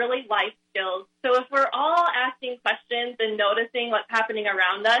are really life skills. So if we're all asking questions and noticing what's happening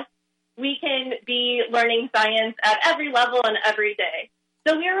around us, we can be learning science at every level and every day.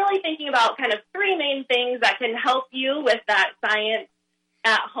 So we're really thinking about kind of three main things that can help you with that science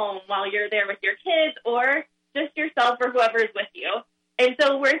at home while you're there with your kids or just yourself or whoever's with you. And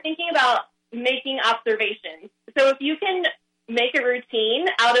so we're thinking about making observations. So if you can make a routine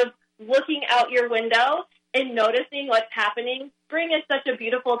out of looking out your window and noticing what's happening, spring is such a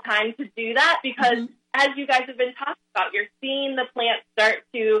beautiful time to do that because as you guys have been talking about, you're seeing the plants start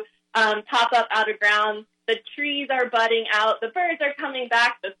to pop up out of ground. The trees are budding out. The birds are coming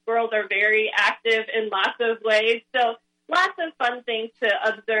back. The squirrels are very active in lots of ways. So lots of fun things to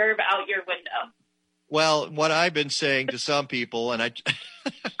observe out your window. Well, what I've been saying to some people, and I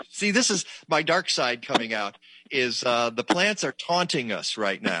see this is my dark side coming out, is the plants are taunting us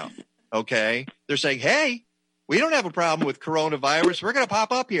right now. Okay. They're saying, hey, we don't have a problem with coronavirus. We're going to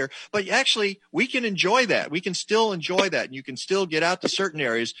pop up here. But actually, we can enjoy that. We can still enjoy that. And you can still get out to certain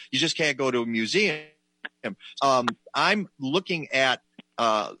areas. You just can't go to a museum. I'm looking at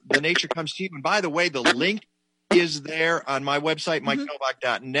The Nature Comes to You. And by the way, the link is there on my website,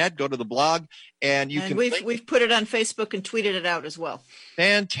 MikeNowak.net. Go to the blog, and we've put it on Facebook and tweeted it out as well.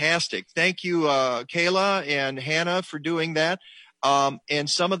 Fantastic. Thank you, Kayla and Hannah, for doing that. And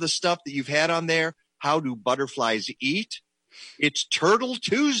some of the stuff that you've had on there. How do butterflies eat? It's Turtle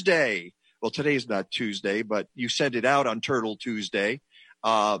Tuesday. Well, today's not Tuesday, but you sent it out on Turtle Tuesday.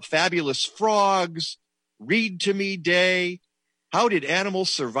 Fabulous frogs, Read to Me Day. How did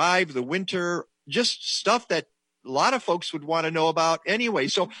animals survive the winter? Just stuff that a lot of folks would want to know about anyway.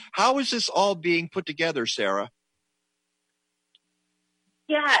 So how is this all being put together, Sarah?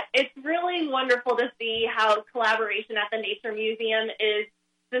 Yeah, it's really wonderful to see how collaboration at the Nature Museum is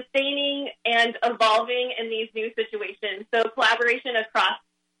sustaining and evolving in these new situations. So collaboration across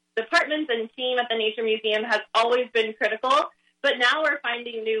departments and team at the Nature Museum has always been critical, but now we're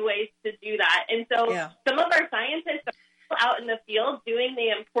finding new ways to do that. And so some of our scientists are out in the field doing the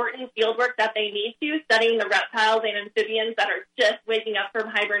important field work that they need to, studying the reptiles and amphibians that are just waking up from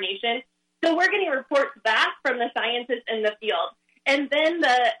hibernation. So we're getting reports back from the scientists in the field. And then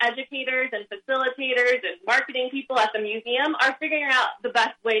the educators and facilitators and marketing people at the museum are figuring out the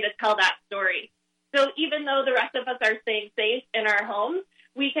best way to tell that story. So even though the rest of us are staying safe in our homes,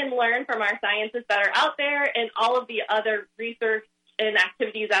 we can learn from our scientists that are out there and all of the other research and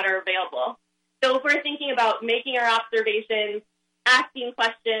activities that are available. So if we're thinking about making our observations, asking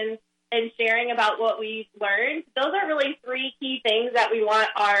questions, and sharing about what we've learned, those are really three key things that we want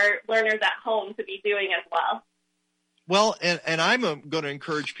our learners at home to be doing as well. Well, and I'm going to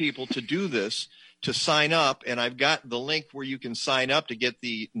encourage people to do this, to sign up. And I've got the link where you can sign up to get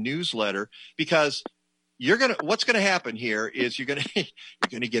the newsletter, because what's going to happen here is you're going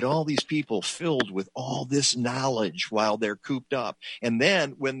to get all these people filled with all this knowledge while they're cooped up. And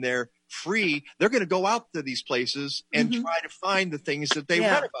then when they're free, they're going to go out to these places and try to find the things that they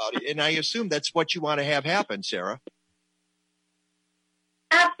read about. And I assume that's what you want to have happen, Sarah.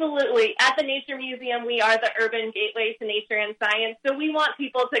 Absolutely. At the Nature Museum, we are the urban gateway to nature and science. So we want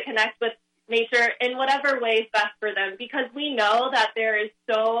people to connect with nature in whatever way is best for them, because we know that there is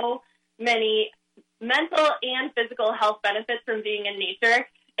so many mental and physical health benefits from being in nature.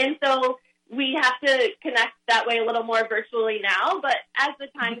 And so we have to connect that way a little more virtually now. But as the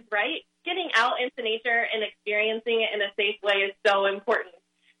time's right, getting out into nature and experiencing it in a safe way is so important.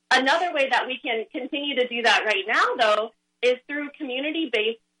 Another way that we can continue to do that right now, though, is through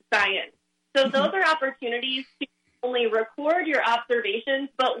community-based science. So those are opportunities to only record your observations,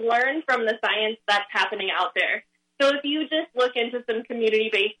 but learn from the science that's happening out there. So if you just look into some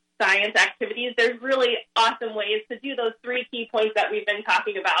community-based science activities, there's really awesome ways to do those three key points that we've been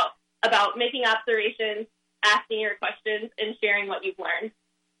talking about making observations, asking your questions, and sharing what you've learned.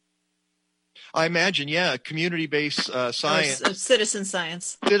 I imagine, community-based science. Citizen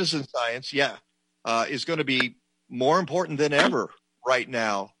science. Citizen science, is going to be more important than ever right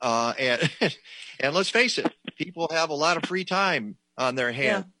now. And let's face it, people have a lot of free time on their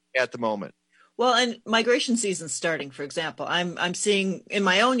hands at the moment. Well, and migration season's starting, for example. I'm seeing in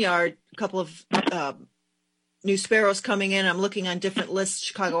my own yard a couple of new sparrows coming in. I'm looking on different lists,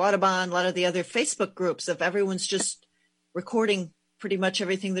 Chicago Audubon, a lot of the other Facebook groups of everyone's just recording pretty much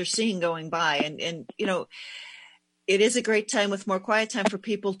everything they're seeing going by. And you know, it is a great time with more quiet time for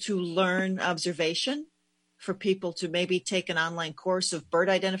people to learn observation, for people to maybe take an online course of bird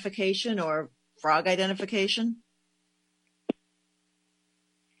identification or frog identification.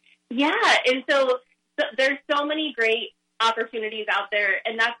 Yeah, and so there's so many great opportunities out there,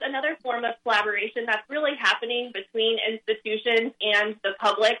 and that's another form of collaboration that's really happening between institutions and the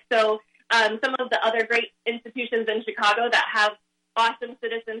public. So some of the other great institutions in Chicago that have awesome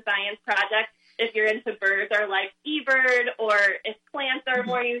citizen science projects, if you're into birds, are like eBird, or if plants are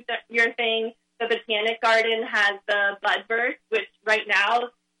more your thing, the Botanic Garden has the Budverse, which right now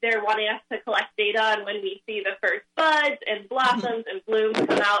they're wanting us to collect data on when we see the first buds and blossoms and blooms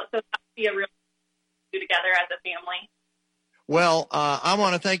come out. So that would be a real do together as a family. Well, I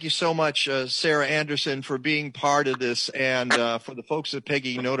want to thank you so much, Sarah Anderson, for being part of this, and for the folks at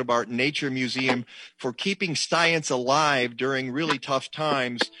Peggy Notebaert Nature Museum for keeping science alive during really tough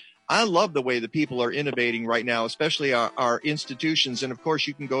times. I love the way the people are innovating right now, especially our institutions. And of course,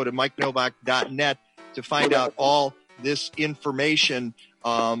 you can go to MikeNowak.net to find out all this information.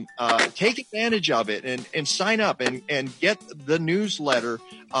 Take advantage of it and sign up and get the newsletter.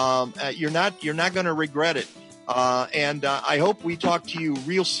 You're not going to regret it. And I hope we talk to you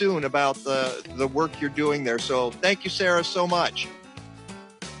real soon about the work you're doing there. So thank you, Sarah, so much.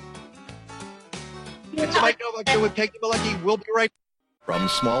 It's Mike Nowak Show with Peggy Notebaert. We'll be right back. From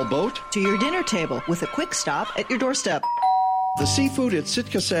small boat to your dinner table with a quick stop at your doorstep. The seafood at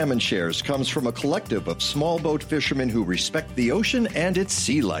Sitka Salmon Shares comes from a collective of small boat fishermen who respect the ocean and its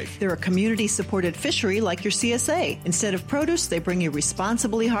sea life. They're a community-supported fishery like your CSA. Instead of produce, they bring you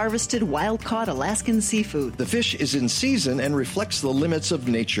responsibly harvested, wild-caught Alaskan seafood. The fish is in season and reflects the limits of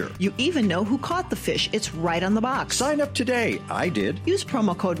nature. You even know who caught the fish. It's right on the box. Sign up today. I did. Use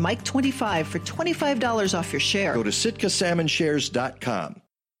promo code Mike25 for $25 off your share. Go to SitkaSalmonShares.com.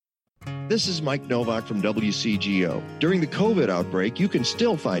 This is Mike Nowak from WCGO. During the COVID outbreak, you can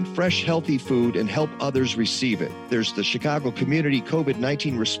still find fresh, healthy food and help others receive it. There's the Chicago Community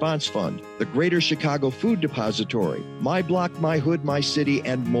COVID-19 Response Fund, the Greater Chicago Food Depository, My Block, My Hood, My City,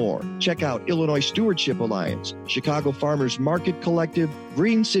 and more. Check out Illinois Stewardship Alliance, Chicago Farmers Market Collective,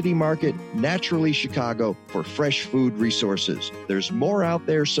 Green City Market, Naturally Chicago for fresh food resources. There's more out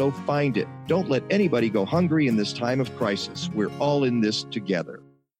there, so find it. Don't let anybody go hungry in this time of crisis. We're all in this together.